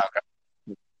Okay.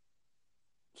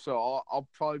 So I'll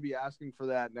probably be asking for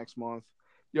that next month.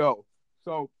 Yo,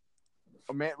 so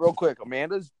real quick,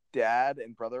 Amanda's dad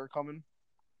and brother are coming,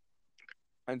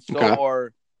 and so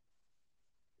are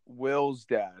Will's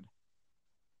dad.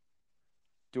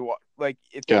 Do I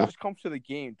if they just come to the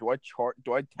game? Do I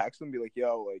text them and be like,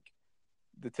 "Yo, like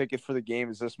the ticket for the game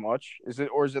is this much"? Is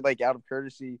it like out of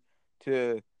courtesy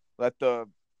to let the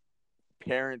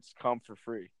parents come for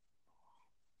free?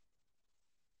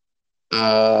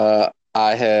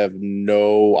 I have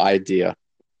no idea.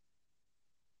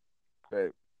 Okay.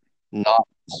 Not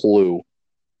a clue.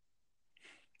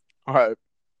 All right.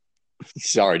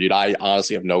 Sorry, dude. I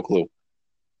honestly have no clue.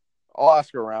 I'll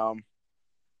ask around.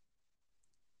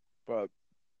 But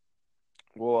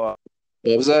we'll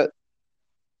what was that?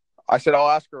 I said I'll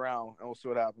ask around and we'll see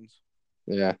what happens.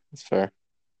 Yeah, that's fair.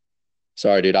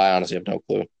 Sorry, dude. I honestly have no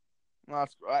clue. No,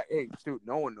 hey, dude,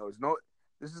 no one knows. No,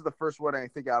 this is the first wedding I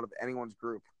think out of anyone's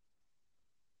group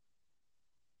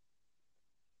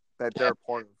that they're a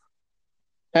part of.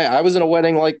 Hey, I was in a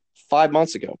wedding like 5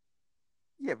 months ago.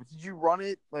 Yeah, but did you run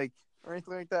it or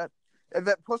anything like that? And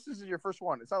that plus this is your first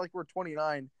one. It's not like we're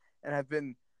 29 and have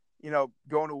been,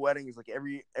 going to weddings like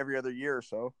every other year or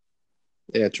so.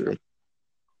 Yeah, true.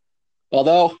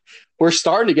 Although we're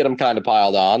starting to get them kind of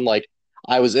piled on. Like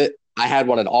I had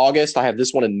one in August. I have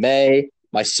this one in May.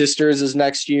 My sister's is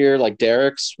next year. Like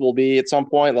Derek's will be at some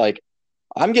point. Like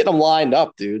I'm getting them lined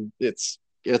up, dude. It's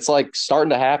like starting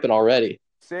to happen already.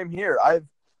 Same here. I've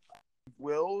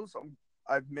Will's.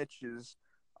 I've Mitch's.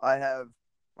 I have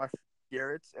my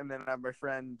Garrett's, and then I have my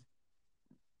friend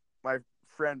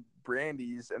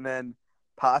Brandy's, and then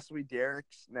possibly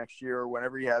Derek's next year or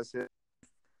whenever he has his.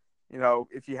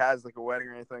 If he has like a wedding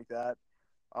or anything like that.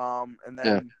 And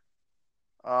then,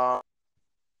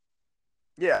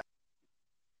 yeah,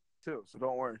 too. So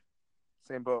don't worry.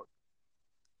 Same boat.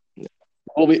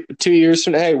 We'll be 2 years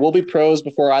from now. Hey, we'll be pros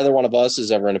before either one of us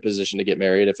is ever in a position to get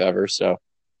married, if ever. So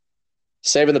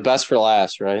saving the best for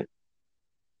last, right?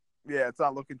 Yeah, it's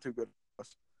not looking too good for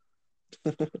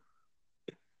us.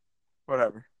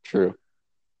 Whatever. True.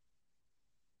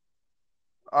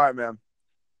 All right, man.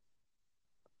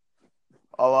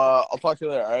 I'll talk to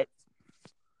you later, all right?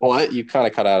 What? You kind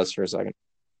of cut out us for a second.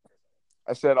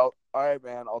 I said, all right,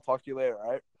 man. I'll talk to you later.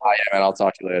 All right. Oh yeah, man. I'll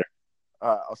talk to you later. All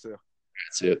right. I'll see you.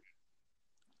 That's it.